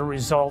look at the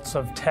results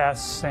of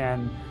tests,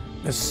 and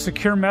the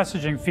secure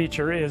messaging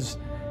feature is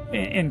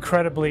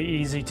incredibly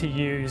easy to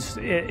use.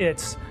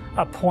 It's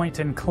a point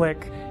and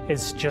click.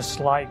 It's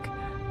just like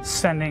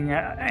sending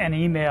an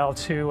email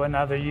to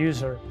another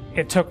user.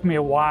 It took me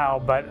a while,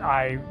 but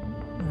I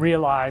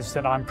realized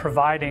that I'm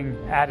providing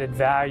added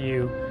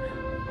value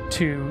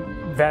to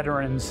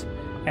veterans,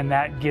 and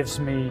that gives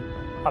me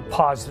a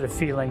positive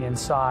feeling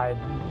inside,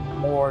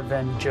 more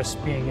than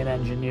just being an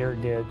engineer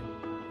did.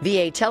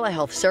 VA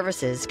Telehealth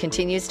Services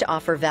continues to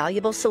offer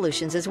valuable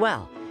solutions as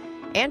well.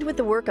 And with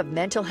the work of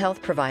mental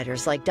health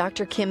providers like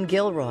Dr. Kim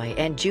Gilroy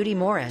and Judy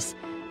Morris,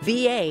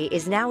 VA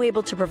is now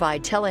able to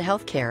provide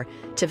telehealth care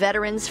to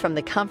veterans from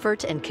the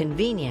comfort and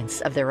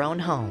convenience of their own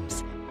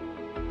homes.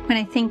 When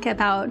I think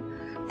about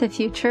the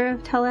future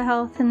of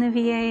telehealth in the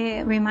VA,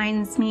 it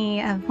reminds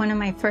me of one of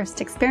my first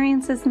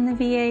experiences in the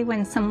VA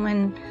when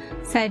someone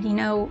said, you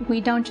know, we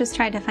don't just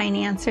try to find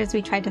answers,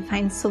 we try to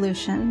find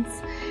solutions.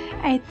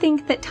 I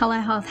think that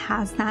telehealth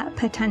has that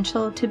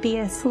potential to be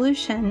a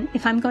solution.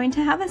 If I'm going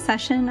to have a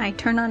session, I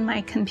turn on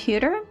my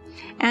computer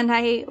and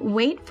I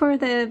wait for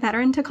the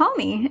veteran to call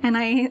me, and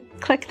I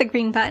click the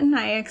green button,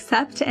 I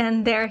accept,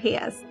 and there he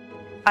is.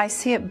 I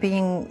see it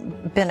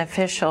being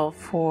beneficial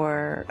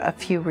for a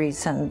few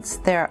reasons.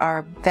 There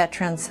are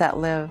veterans that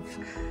live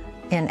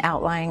in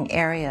outlying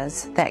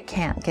areas that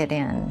can't get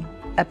in.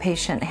 A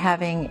patient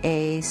having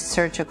a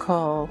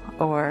surgical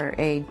or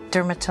a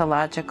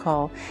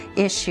dermatological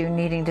issue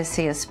needing to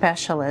see a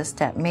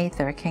specialist at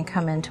Mather can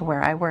come into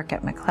where I work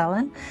at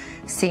McClellan,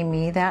 see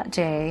me that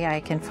day.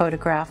 I can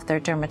photograph their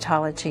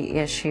dermatology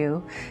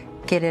issue,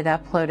 get it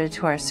uploaded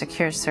to our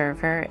secure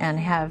server, and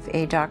have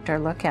a doctor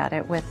look at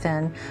it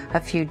within a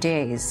few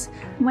days.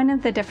 One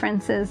of the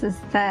differences is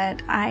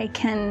that I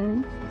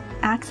can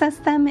access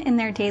them in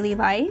their daily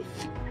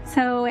life.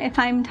 So if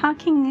I'm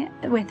talking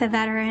with a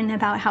veteran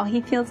about how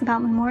he feels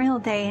about Memorial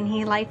Day and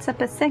he lights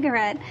up a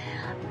cigarette,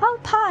 I'll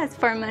pause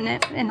for a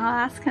minute and I'll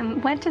ask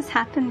him, what just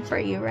happened for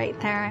you right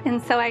there? And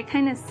so I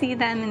kind of see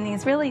them in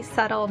these really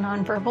subtle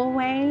nonverbal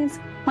ways.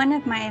 One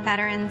of my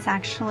veterans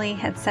actually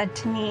had said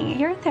to me,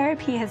 your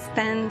therapy has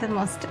been the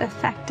most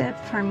effective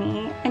for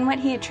me. And what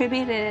he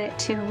attributed it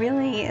to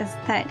really is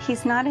that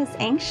he's not as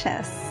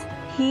anxious.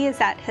 He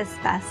is at his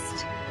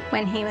best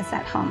when he was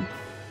at home.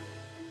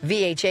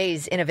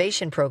 VHA's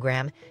innovation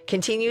program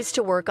continues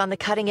to work on the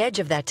cutting edge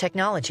of that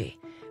technology.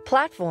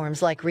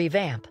 Platforms like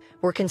Revamp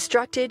were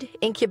constructed,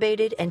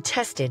 incubated, and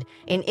tested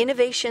in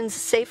Innovation's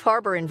safe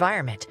harbor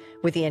environment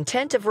with the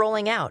intent of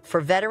rolling out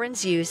for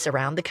veterans' use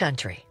around the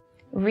country.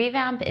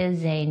 Revamp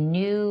is a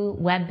new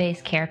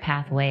web-based care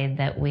pathway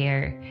that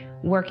we're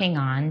working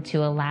on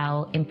to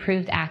allow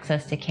improved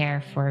access to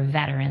care for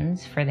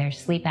veterans for their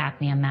sleep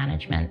apnea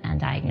management and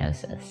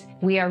diagnosis.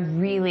 We are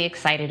really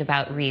excited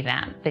about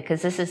Revamp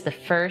because this is the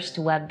first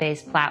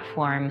web-based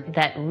platform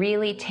that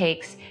really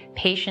takes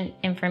patient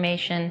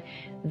information,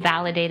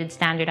 validated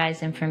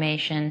standardized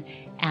information,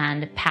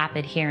 and PAP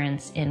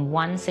adherence in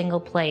one single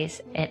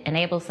place. It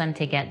enables them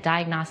to get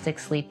diagnostic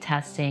sleep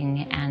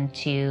testing and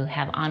to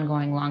have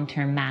ongoing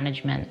long-term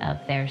management of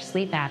their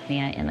sleep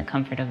apnea in the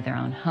comfort of their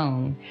own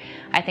home.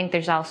 I think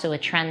there's also a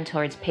trend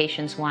towards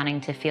patients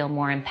wanting to feel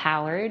more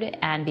empowered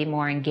and be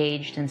more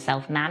engaged in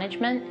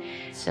self-management.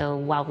 So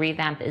while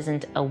Revamp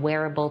isn't a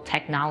wearable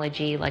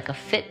technology like a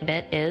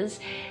Fitbit is,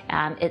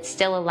 it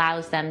still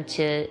allows them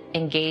to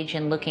engage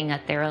in looking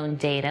at their own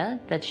data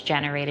that's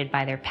generated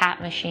by their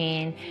PAP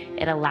machine.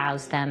 It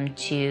allows them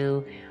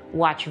to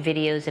watch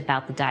videos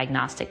about the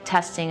diagnostic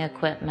testing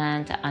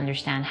equipment, to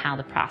understand how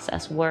the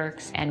process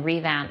works, and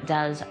Revamp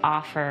does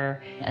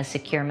offer a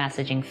secure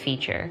messaging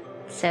feature.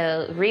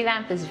 So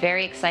Revamp is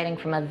very exciting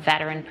from a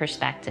veteran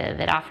perspective.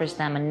 It offers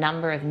them a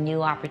number of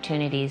new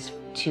opportunities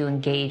to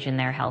engage in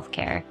their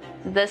healthcare.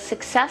 The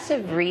success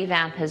of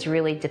Revamp has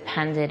really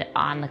depended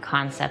on the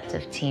concept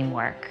of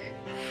teamwork.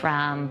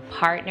 From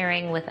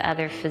partnering with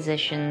other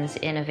physicians,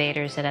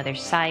 innovators at other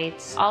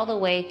sites, all the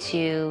way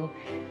to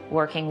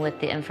working with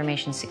the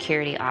information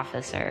security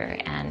officer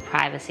and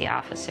privacy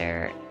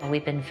officer.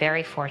 We've been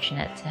very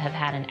fortunate to have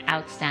had an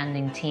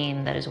outstanding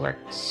team that has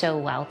worked so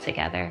well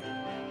together.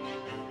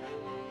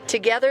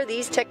 Together,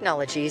 these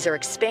technologies are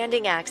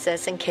expanding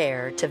access and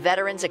care to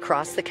veterans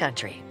across the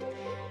country.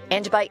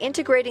 And by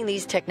integrating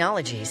these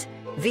technologies,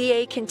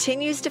 VA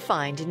continues to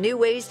find new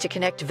ways to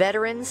connect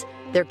veterans,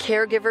 their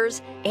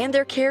caregivers, and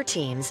their care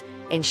teams,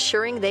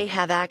 ensuring they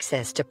have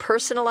access to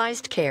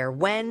personalized care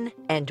when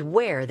and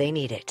where they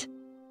need it.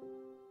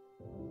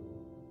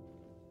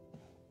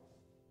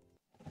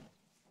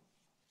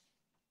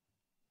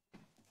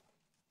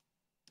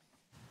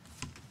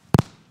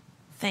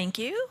 Thank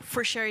you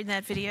for sharing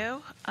that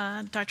video,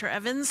 Dr.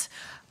 Evans.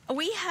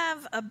 We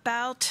have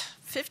about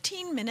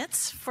 15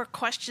 minutes for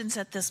questions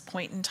at this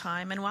point in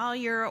time. And while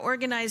you're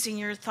organizing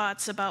your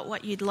thoughts about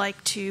what you'd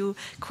like to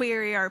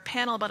query our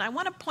panel, but I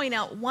want to point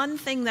out one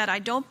thing that I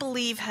don't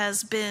believe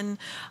has been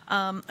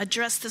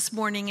addressed this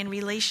morning in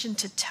relation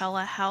to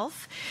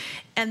telehealth,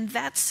 and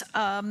that's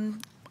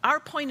our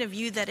point of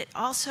view that it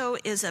also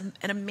is an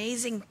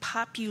amazing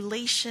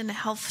population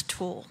health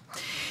tool,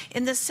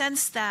 in the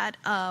sense that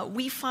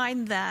we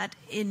find that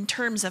in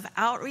terms of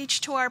outreach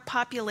to our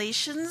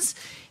populations,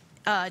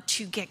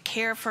 to get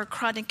care for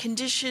chronic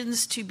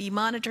conditions, to be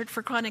monitored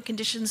for chronic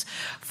conditions,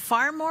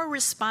 far more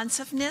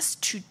responsiveness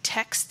to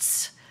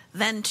texts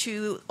than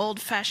to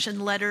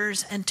old-fashioned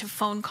letters and to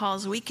phone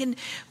calls. We can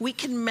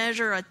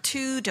measure a 2-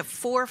 to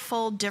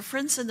 4-fold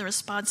difference in the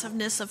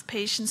responsiveness of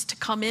patients to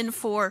come in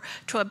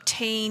to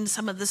obtain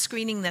some of the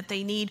screening that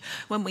they need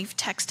when we've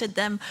texted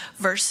them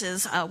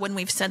versus when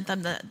we've sent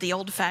them the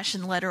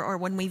old-fashioned letter or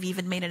when we've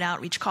even made an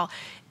outreach call.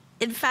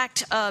 In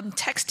fact,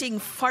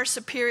 texting far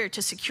superior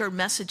to secure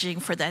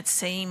messaging for that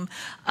same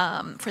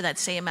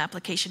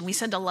application. We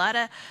send a lot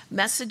of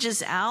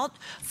messages out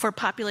for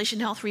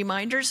population health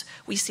reminders.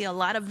 We see a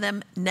lot of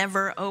them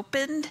never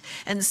opened,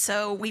 and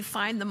so we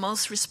find the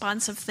most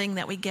responsive thing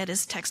that we get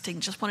is texting.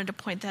 Just wanted to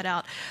point that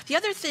out. The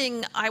other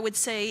thing I would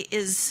say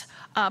is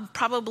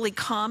probably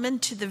common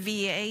to the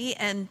VA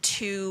and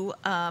to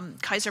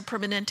Kaiser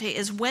Permanente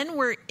is when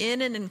we're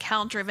in an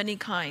encounter of any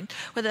kind,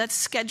 whether that's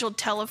scheduled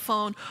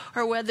telephone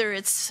or whether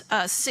it's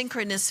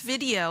synchronous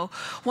video,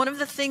 one of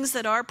the things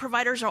that our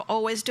providers are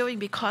always doing,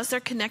 because they're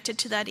connected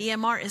to that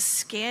EMR, is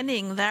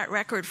scanning that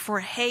record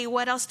for, hey,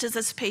 what else does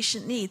this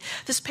patient need?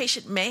 This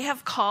patient may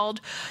have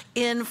called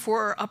in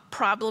for a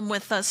problem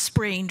with a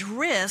sprained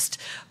wrist,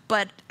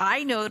 but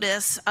I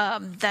notice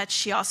that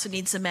she also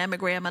needs a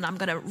mammogram, and I'm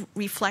going to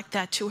reflect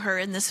that to her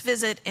in this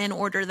visit and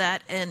order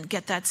that and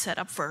get that set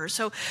up for her.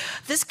 So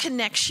this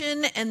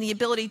connection and the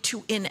ability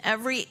to, in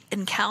every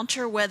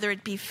encounter, whether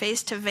it be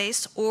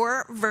face-to-face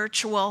or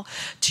virtual,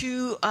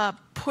 to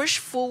push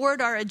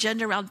forward our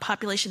agenda around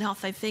population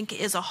health, I think,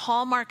 is a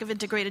hallmark of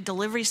integrated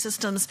delivery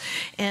systems.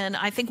 And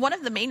I think one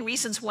of the main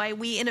reasons why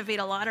we innovate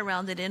a lot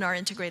around it in our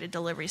integrated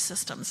delivery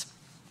systems.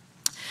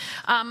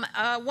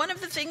 One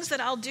of the things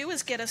that I'll do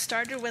is get us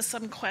started with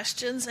some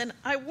questions, and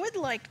I would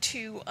like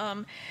to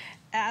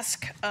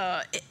ask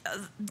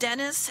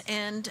Dennis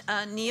and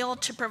Neil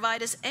to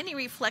provide us any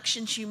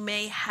reflections you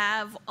may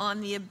have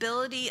on the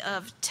ability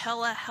of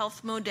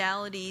telehealth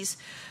modalities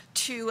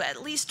to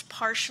at least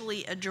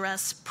partially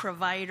address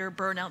provider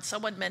burnout.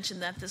 Someone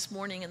mentioned that this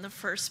morning in the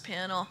first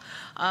panel.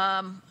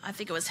 I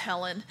think it was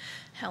Helen.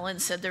 Helen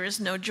said there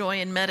is no joy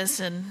in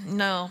medicine.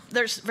 No,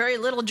 there's very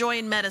little joy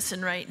in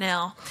medicine right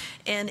now.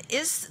 And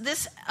is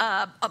this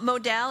a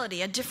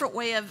modality, a different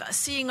way of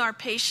seeing our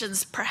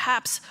patients,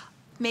 perhaps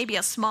maybe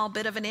a small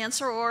bit of an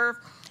answer,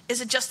 or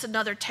is it just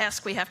another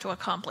task we have to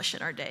accomplish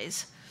in our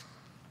days?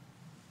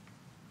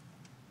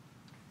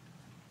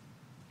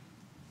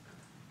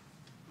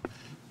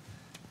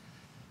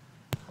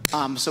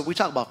 So we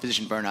talk about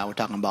physician burnout. We're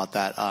talking about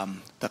that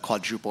the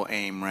quadruple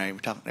aim, right?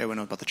 Everyone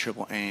knows about the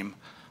triple aim,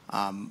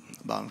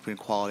 about improving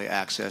quality,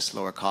 access,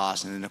 lower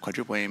cost, and then the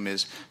quadruple aim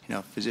is,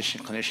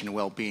 physician, clinician,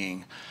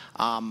 well-being.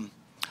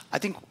 I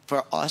think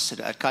for us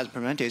at Kaiser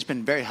Permanente, it's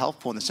been very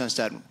helpful in the sense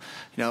that,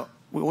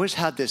 we always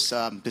had this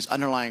this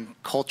underlying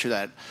culture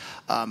that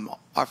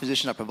our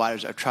physicians, our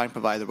providers are trying to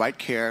provide the right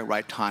care,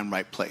 right time,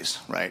 right place,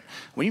 right?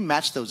 When you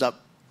match those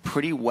up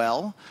pretty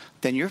well,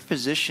 then your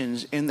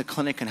physicians in the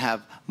clinic can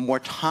have more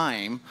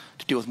time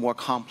to deal with more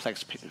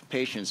complex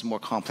patients, more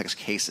complex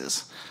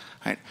cases,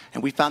 right?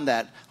 And we found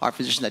that our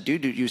physicians that do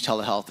use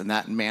telehealth in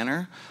that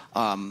manner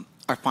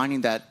are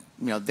finding that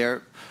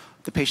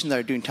the patients that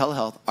are doing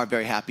telehealth are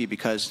very happy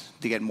because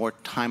they get more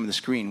time on the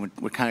screen.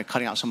 We're kind of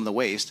cutting out some of the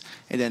waste.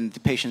 And then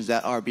the patients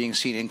that are being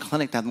seen in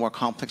clinic that have more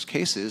complex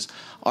cases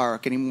are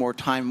getting more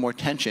time, more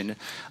attention.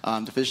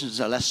 The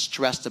physicians are less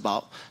stressed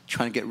about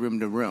trying to get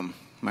room to room.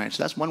 Right?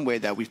 So that's one way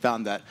that we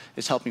found that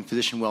is helping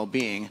physician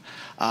well-being.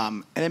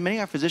 And then many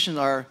of our physicians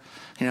are,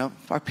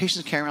 our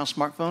patients carry around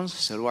smartphones,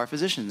 so do our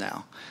physicians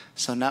now.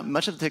 So not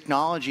much of the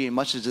technology and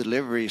much of the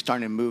delivery is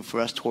starting to move for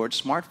us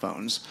towards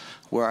smartphones,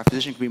 where our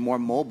physician can be more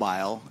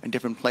mobile in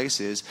different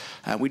places.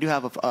 We do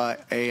have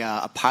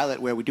a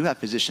pilot where we do have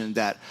physicians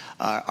that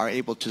are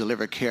able to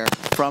deliver care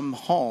from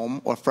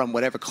home or from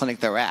whatever clinic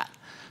they're at.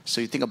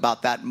 So you think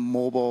about that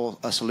mobile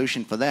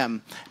solution for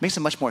them, it makes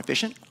them much more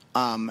efficient.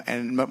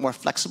 And more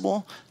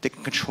flexible. They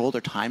can control their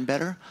time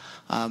better.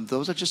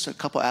 Those are just a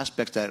couple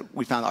aspects that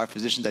we found our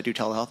physicians that do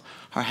telehealth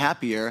are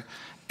happier.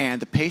 And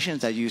the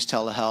patients that use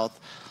telehealth,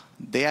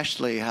 they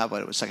actually have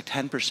it was like a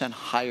 10%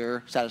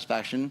 higher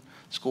satisfaction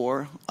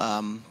score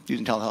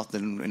using telehealth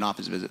than in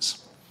office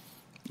visits.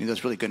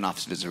 That's really good in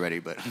office visits already,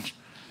 but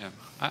yeah,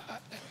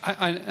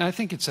 I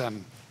think it's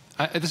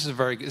this is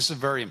a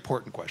very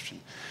important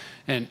question,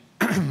 and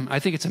I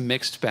think it's a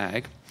mixed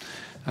bag.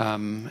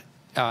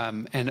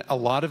 And a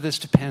lot of this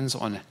depends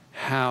on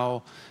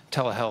how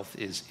telehealth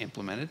is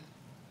implemented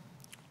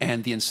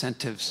and the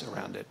incentives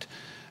around it.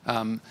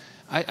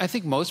 I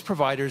think most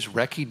providers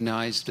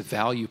recognize the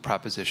value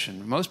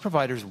proposition. Most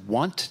providers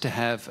want to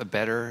have a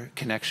better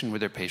connection with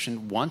their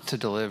patient, want to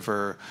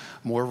deliver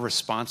more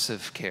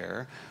responsive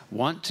care,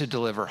 want to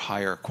deliver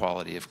higher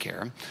quality of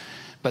care.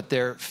 But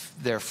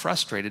they're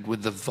frustrated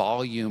with the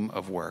volume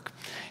of work.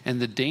 And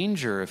the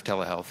danger of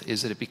telehealth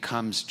is that it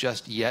becomes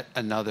just yet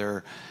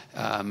another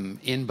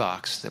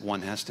inbox that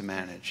one has to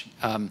manage.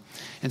 And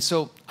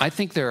so I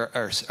think there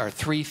are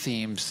three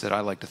themes that I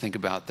like to think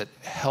about that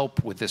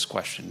help with this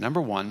question.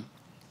 Number one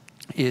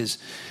is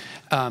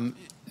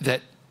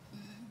that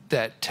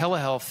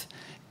telehealth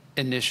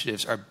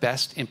initiatives are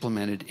best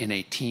implemented in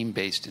a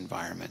team-based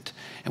environment.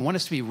 And one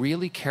has to be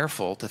really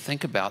careful to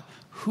think about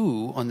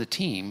who on the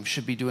team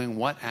should be doing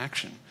what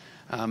action.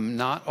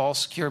 Not all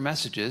secure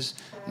messages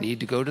need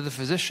to go to the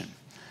physician.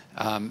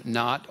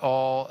 Not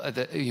all,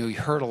 you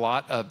heard a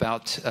lot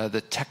about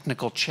the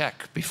technical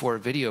check before a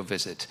video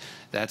visit.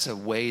 That's a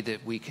way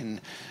that we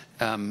can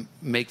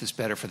make this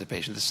better for the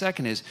patient. The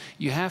second is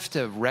you have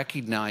to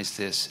recognize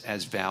this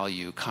as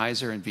value.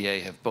 Kaiser and VA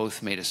have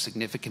both made a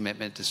significant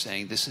commitment to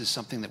saying this is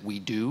something that we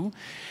do,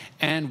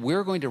 and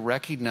we're going to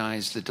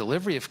recognize the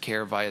delivery of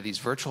care via these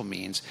virtual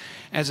means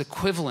as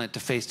equivalent to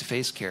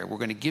face-to-face care. We're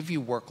going to give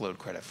you workload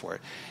credit for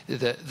it.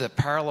 The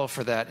parallel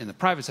for that in the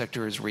private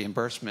sector is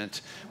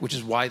reimbursement, which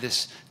is why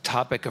this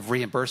topic of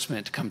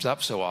reimbursement comes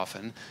up so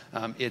often.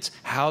 It's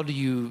how do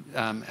you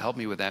help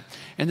me with that?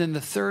 And then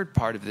the third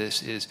part of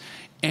this is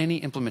any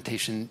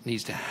implementation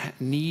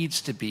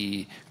needs to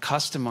be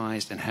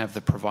customized and have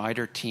the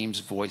provider team's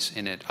voice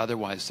in it.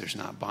 Otherwise, there's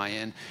not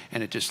buy-in,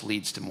 and it just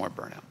leads to more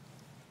burnout.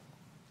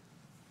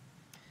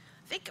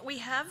 I think we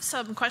have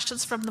some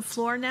questions from the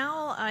floor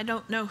now. I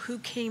don't know who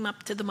came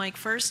up to the mic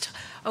first.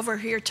 Over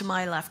here to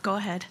my left. Go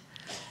ahead.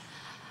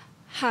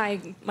 Hi,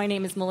 my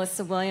name is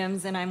Melissa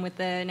Williams, and I'm with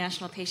the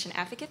National Patient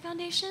Advocate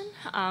Foundation.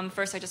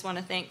 First, I just want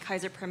to thank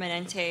Kaiser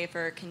Permanente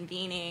for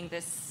convening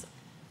this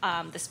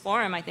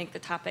forum. I think the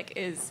topic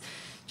is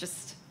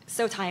just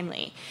so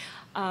timely.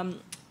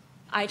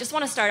 I just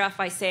want to start off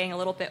by saying a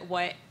little bit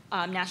what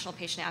National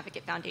Patient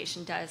Advocate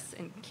Foundation does,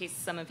 in case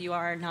some of you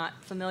are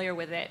not familiar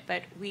with it.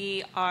 But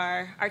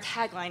our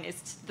tagline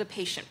is the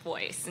patient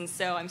voice, and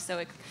so I'm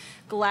so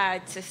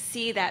glad to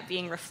see that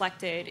being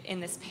reflected in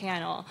this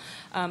panel.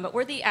 But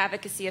we're the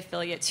advocacy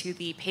affiliate to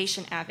the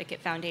Patient Advocate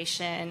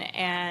Foundation,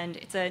 and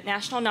it's a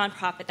national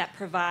nonprofit that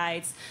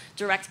provides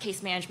direct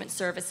case management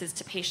services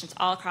to patients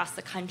all across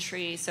the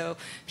country. So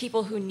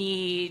people who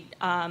need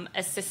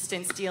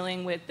assistance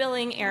dealing with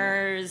billing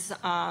errors,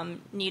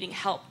 needing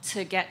help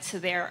to get to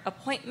their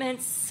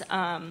appointments,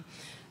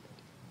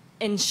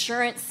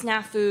 insurance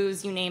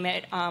snafus, you name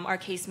it, our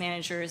case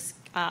managers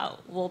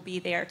will be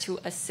there to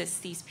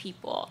assist these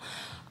people.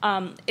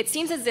 It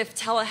seems as if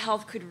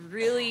telehealth could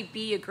really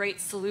be a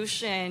great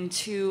solution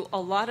to a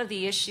lot of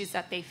the issues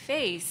that they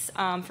face.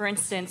 For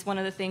instance, one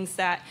of the things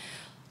that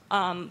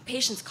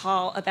patients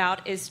call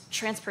about is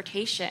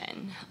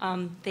transportation.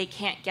 They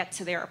can't get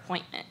to their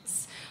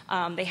appointments.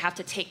 They have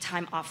to take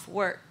time off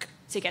work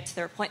to get to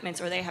their appointments,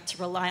 or they have to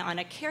rely on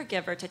a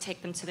caregiver to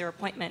take them to their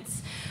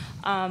appointments.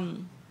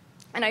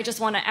 And I just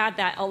want to add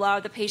that a lot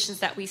of the patients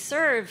that we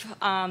serve,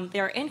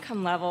 their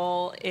income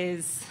level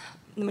is,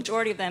 the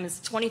majority of them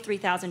is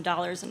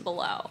 $23,000 and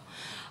below.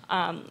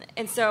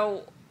 And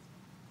so,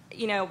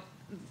 you know,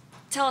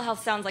 telehealth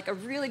sounds like a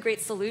really great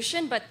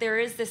solution, but there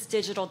is this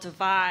digital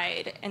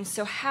divide. And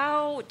so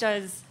how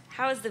is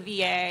the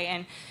VA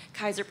and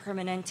Kaiser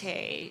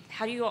Permanente,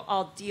 how do you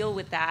all deal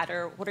with that,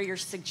 or what are your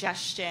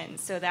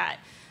suggestions so that,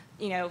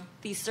 you know,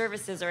 these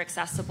services are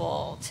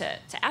accessible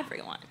to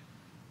everyone?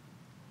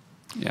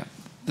 Yeah,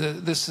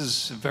 this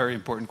is a very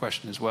important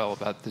question as well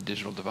about the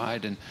digital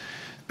divide. And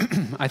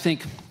I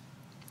think,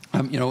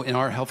 you know, in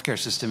our healthcare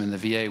system in the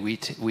VA,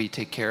 we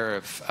take care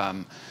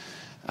of,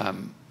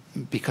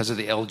 because of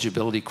the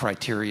eligibility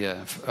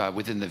criteria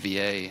within the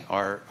VA,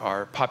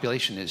 our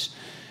population is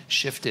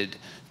shifted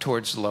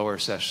towards lower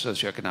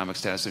socioeconomic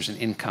status. There's an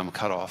income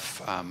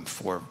cutoff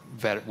for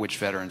which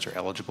veterans are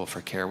eligible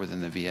for care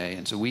within the VA.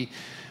 And so we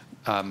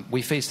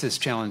face this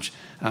challenge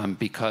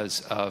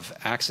because of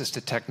access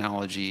to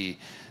technology,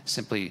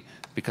 simply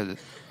because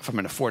from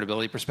an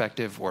affordability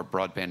perspective or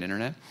broadband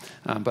internet,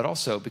 but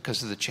also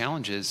because of the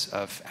challenges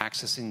of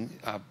accessing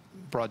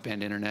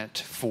broadband internet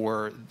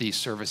for these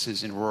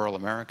services in rural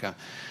America.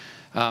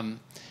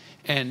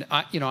 And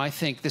I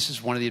think this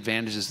is one of the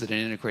advantages that an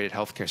integrated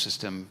healthcare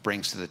system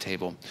brings to the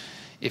table.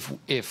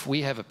 If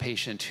we have a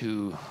patient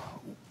who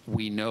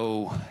we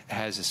know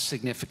has a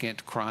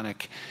significant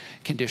chronic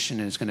condition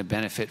and is going to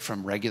benefit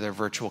from regular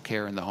virtual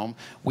care in the home,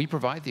 we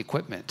provide the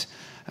equipment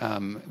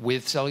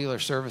with cellular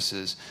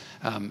services.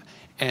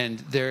 And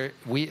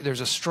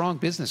there's a strong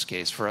business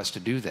case for us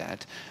to do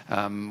that.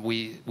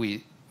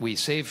 We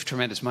save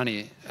tremendous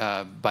money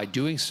by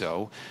doing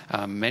so.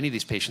 Many of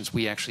these patients,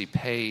 we actually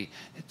pay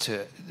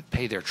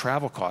their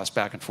travel costs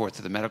back and forth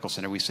to the medical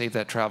center. We save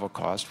that travel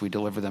cost. We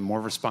deliver them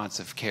more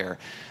responsive care.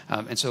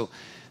 And so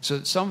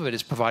some of it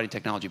is providing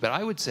technology. But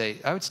I would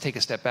take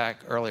a step back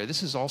earlier.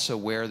 This is also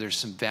where there's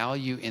some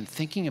value in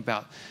thinking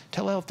about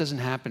telehealth doesn't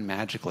happen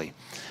magically.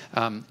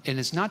 And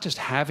it's not just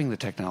having the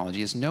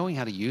technology, it's knowing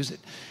how to use it.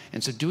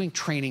 And so doing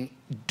training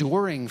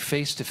during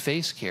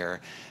face-to-face care,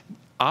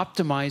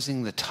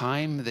 optimizing the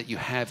time that you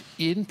have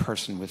in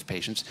person with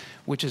patients,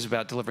 which is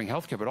about delivering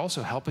healthcare, but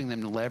also helping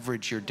them to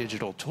leverage your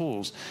digital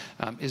tools,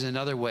 is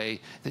another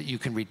way that you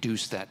can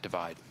reduce that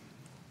divide.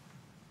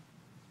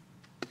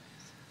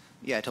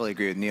 Yeah, I totally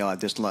agree with Neil.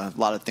 There's a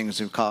lot of things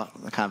that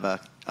kind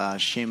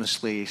of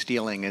shamelessly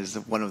stealing is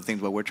one of the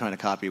things what we're trying to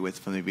copy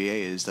from the VA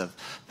is the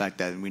fact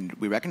that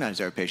we recognize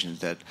there are patients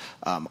that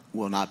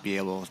will not be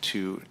able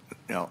to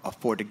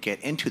afford to get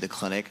into the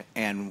clinic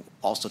and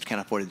also can't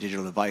afford a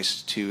digital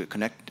device to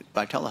connect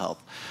by telehealth.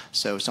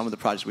 So some of the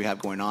projects we have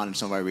going on in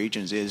some of our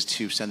regions is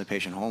to send the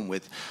patient home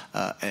with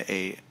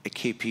a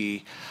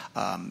KP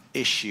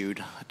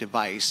issued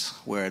device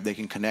where they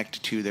can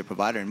connect to their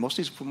provider, and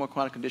mostly for more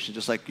chronic conditions,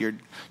 just like you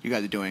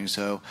guys are doing.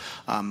 So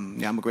yeah,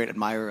 I'm a great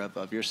admirer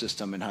of your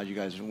system and how you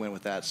guys went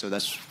with that. So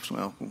that's,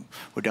 well,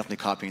 we're definitely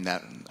copying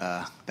that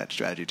that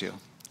strategy too.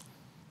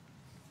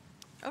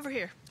 Over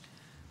here.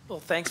 Well,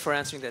 thanks for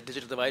answering that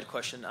digital divide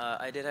question.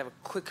 I did have a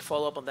quick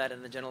follow-up on that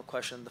and the general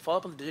question. The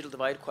follow-up on the digital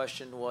divide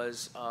question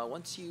was,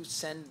 once you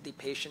send the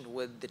patient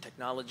with the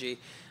technology,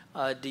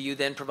 do you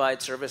then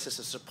provide services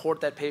to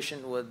support that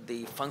patient with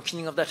the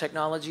functioning of that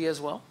technology as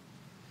well?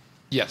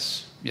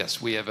 Yes,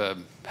 yes. We have a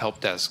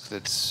help desk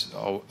that's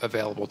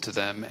available to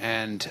them.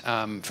 And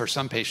for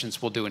some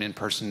patients, we'll do an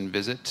in-person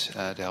visit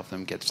to help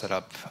them get set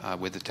up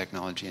with the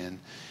technology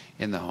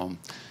in the home.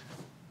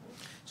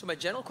 So my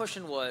general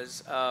question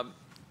was,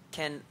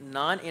 can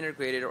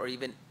non-integrated or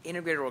even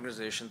integrated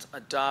organizations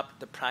adopt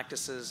the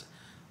practices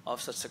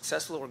of such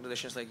successful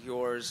organizations like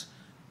yours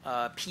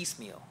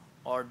piecemeal?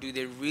 Or do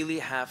they really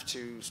have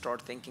to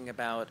start thinking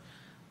about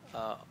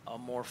a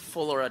more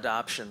fuller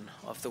adoption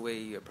of the way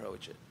you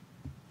approach it?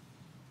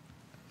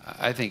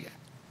 I think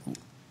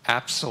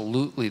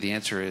absolutely the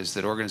answer is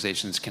that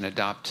organizations can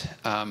adopt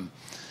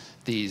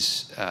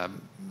these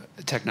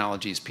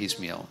technologies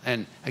piecemeal.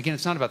 And again,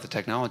 it's not about the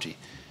technology.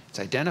 It's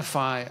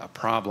identify a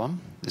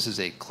problem. This is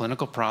a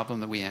clinical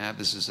problem that we have.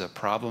 This is a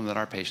problem that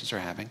our patients are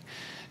having.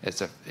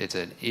 It's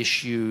an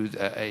issue,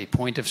 a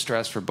point of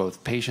stress for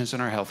both patients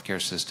and our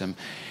healthcare system.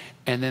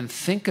 And then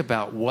think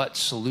about what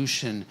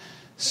solution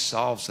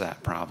solves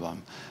that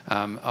problem.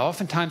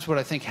 Oftentimes what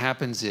I think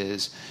happens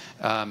is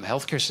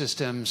healthcare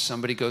systems,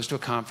 somebody goes to a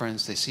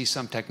conference, they see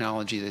some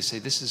technology, they say,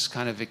 this is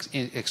kind of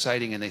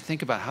exciting, and they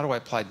think about, how do I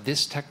apply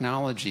this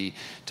technology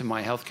to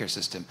my healthcare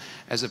system?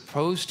 As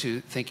opposed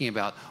to thinking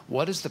about,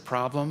 what is the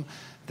problem,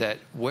 that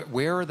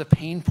where are the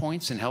pain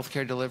points in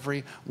healthcare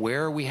delivery?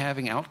 Where are we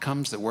having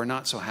outcomes that we're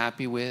not so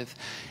happy with?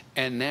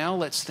 And now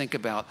let's think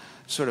about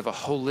sort of a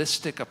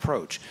holistic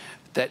approach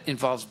that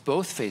involves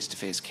both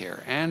face-to-face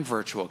care and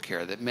virtual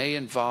care, that may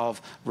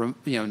involve,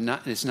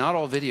 it's not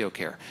all video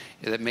care,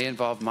 that may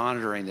involve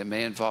monitoring, that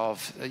may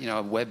involve,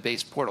 a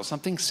web-based portal,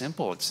 something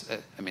simple.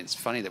 It's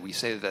funny that we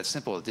say that that's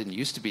simple. It didn't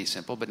used to be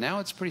simple, but now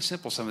it's pretty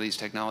simple, some of these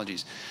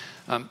technologies.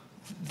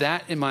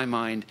 That, in my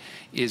mind,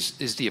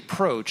 is the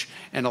approach,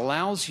 and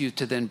allows you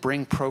to then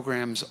bring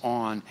programs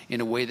on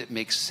in a way that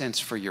makes sense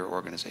for your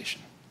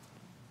organization.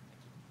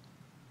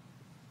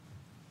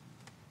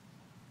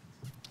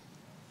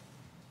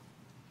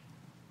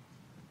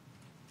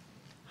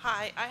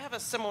 Hi, I have a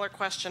similar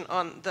question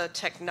on the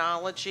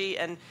technology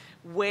and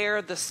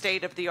where the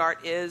state of the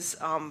art is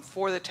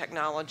for the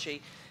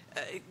technology.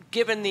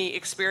 Given the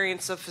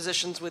experience of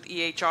physicians with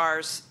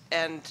EHRs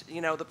and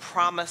the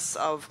promise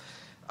of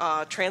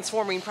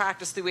transforming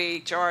practice through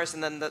EHRs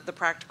and then the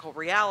practical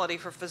reality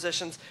for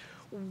physicians,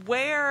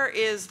 where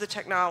is the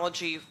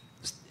technology,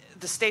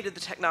 the state of the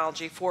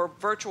technology for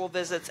virtual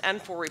visits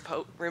and for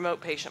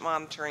remote patient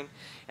monitoring?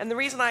 And the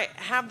reason I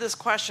have this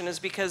question is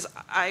because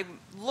I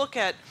look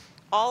at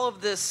all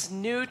of this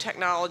new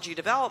technology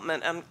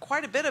development, and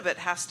quite a bit of it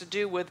has to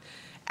do with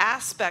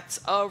aspects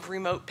of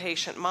remote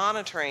patient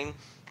monitoring,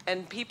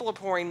 and people are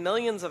pouring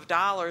millions of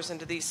dollars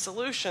into these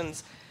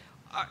solutions.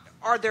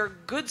 Are there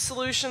good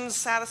solutions,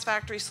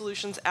 satisfactory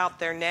solutions out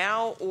there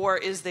now, or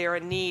is there a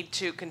need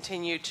to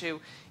continue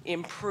to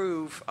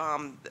improve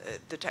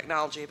the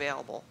technology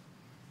available?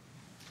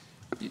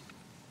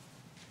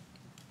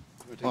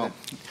 Well,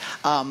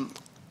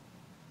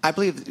 I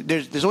believe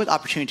there's always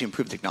opportunity to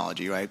improve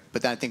technology, right?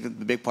 But then I think the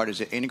big part is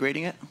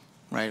integrating it,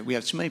 right? We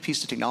have so many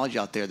pieces of technology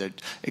out there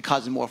that it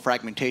causes more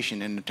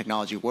fragmentation in the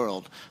technology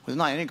world. When it's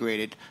not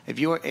integrated, if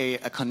you're a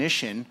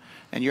clinician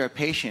and you're a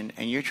patient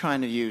and you're trying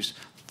to use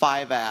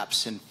 5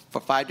 apps and for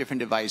 5 different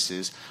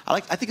devices, I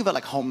think of it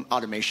like home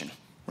automation.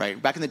 Right?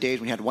 Back in the days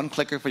when you had one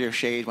clicker for your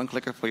shade, one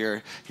clicker for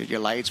your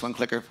lights, one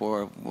clicker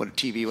for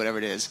TV, whatever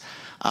it is.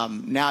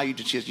 Now you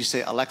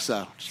say,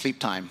 Alexa, sleep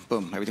time,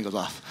 boom, everything goes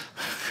off.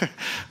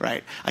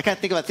 Right? I kind of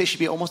think about this should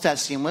be almost as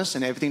seamless,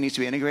 and everything needs to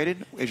be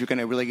integrated if you're going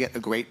to really get a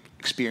great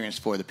experience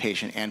for the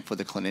patient and for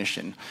the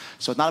clinician.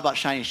 So it's not about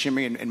shiny and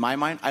shimmery in my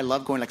mind. I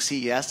love going like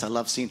CES. I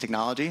love seeing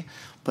technology.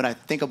 But I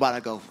think about it, I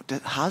go,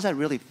 how does that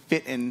really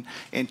fit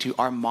into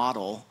our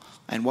model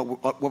and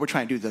what we're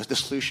trying to do, the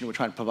solution we're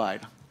trying to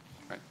provide?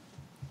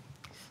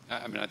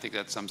 I think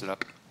that sums it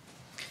up.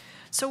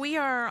 So we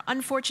are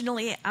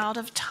unfortunately out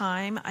of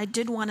time. I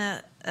did want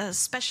to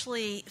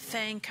especially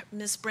thank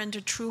Ms. Brenda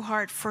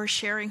Trueheart for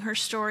sharing her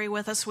story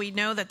with us. We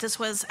know that this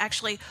was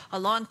actually a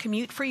long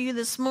commute for you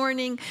this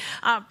morning,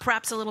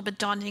 perhaps a little bit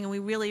daunting, and we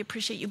really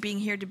appreciate you being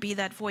here to be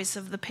that voice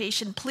of the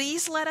patient.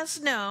 Please let us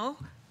know.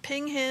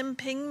 Ping him,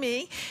 ping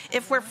me,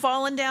 if we're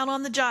falling down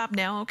on the job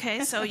now,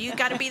 okay? So you've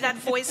got to be that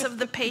voice of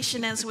the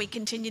patient as we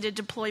continue to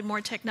deploy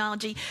more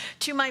technology.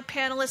 To my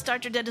panelists,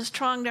 Dr. Dennis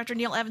Truong, Dr.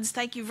 Neil Evans,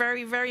 thank you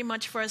very, very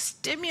much for a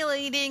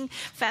stimulating,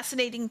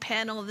 fascinating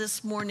panel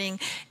this morning.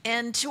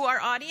 And to our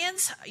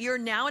audience, you're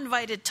now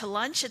invited to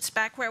lunch. It's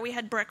back where we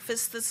had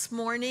breakfast this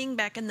morning,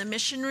 back in the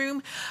mission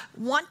room.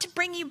 Want to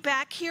bring you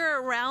back here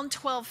around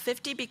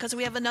 12:50 because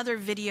we have another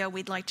video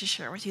we'd like to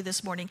share with you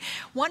this morning.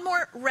 One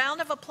more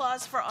round of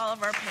applause for all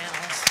of our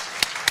panelists.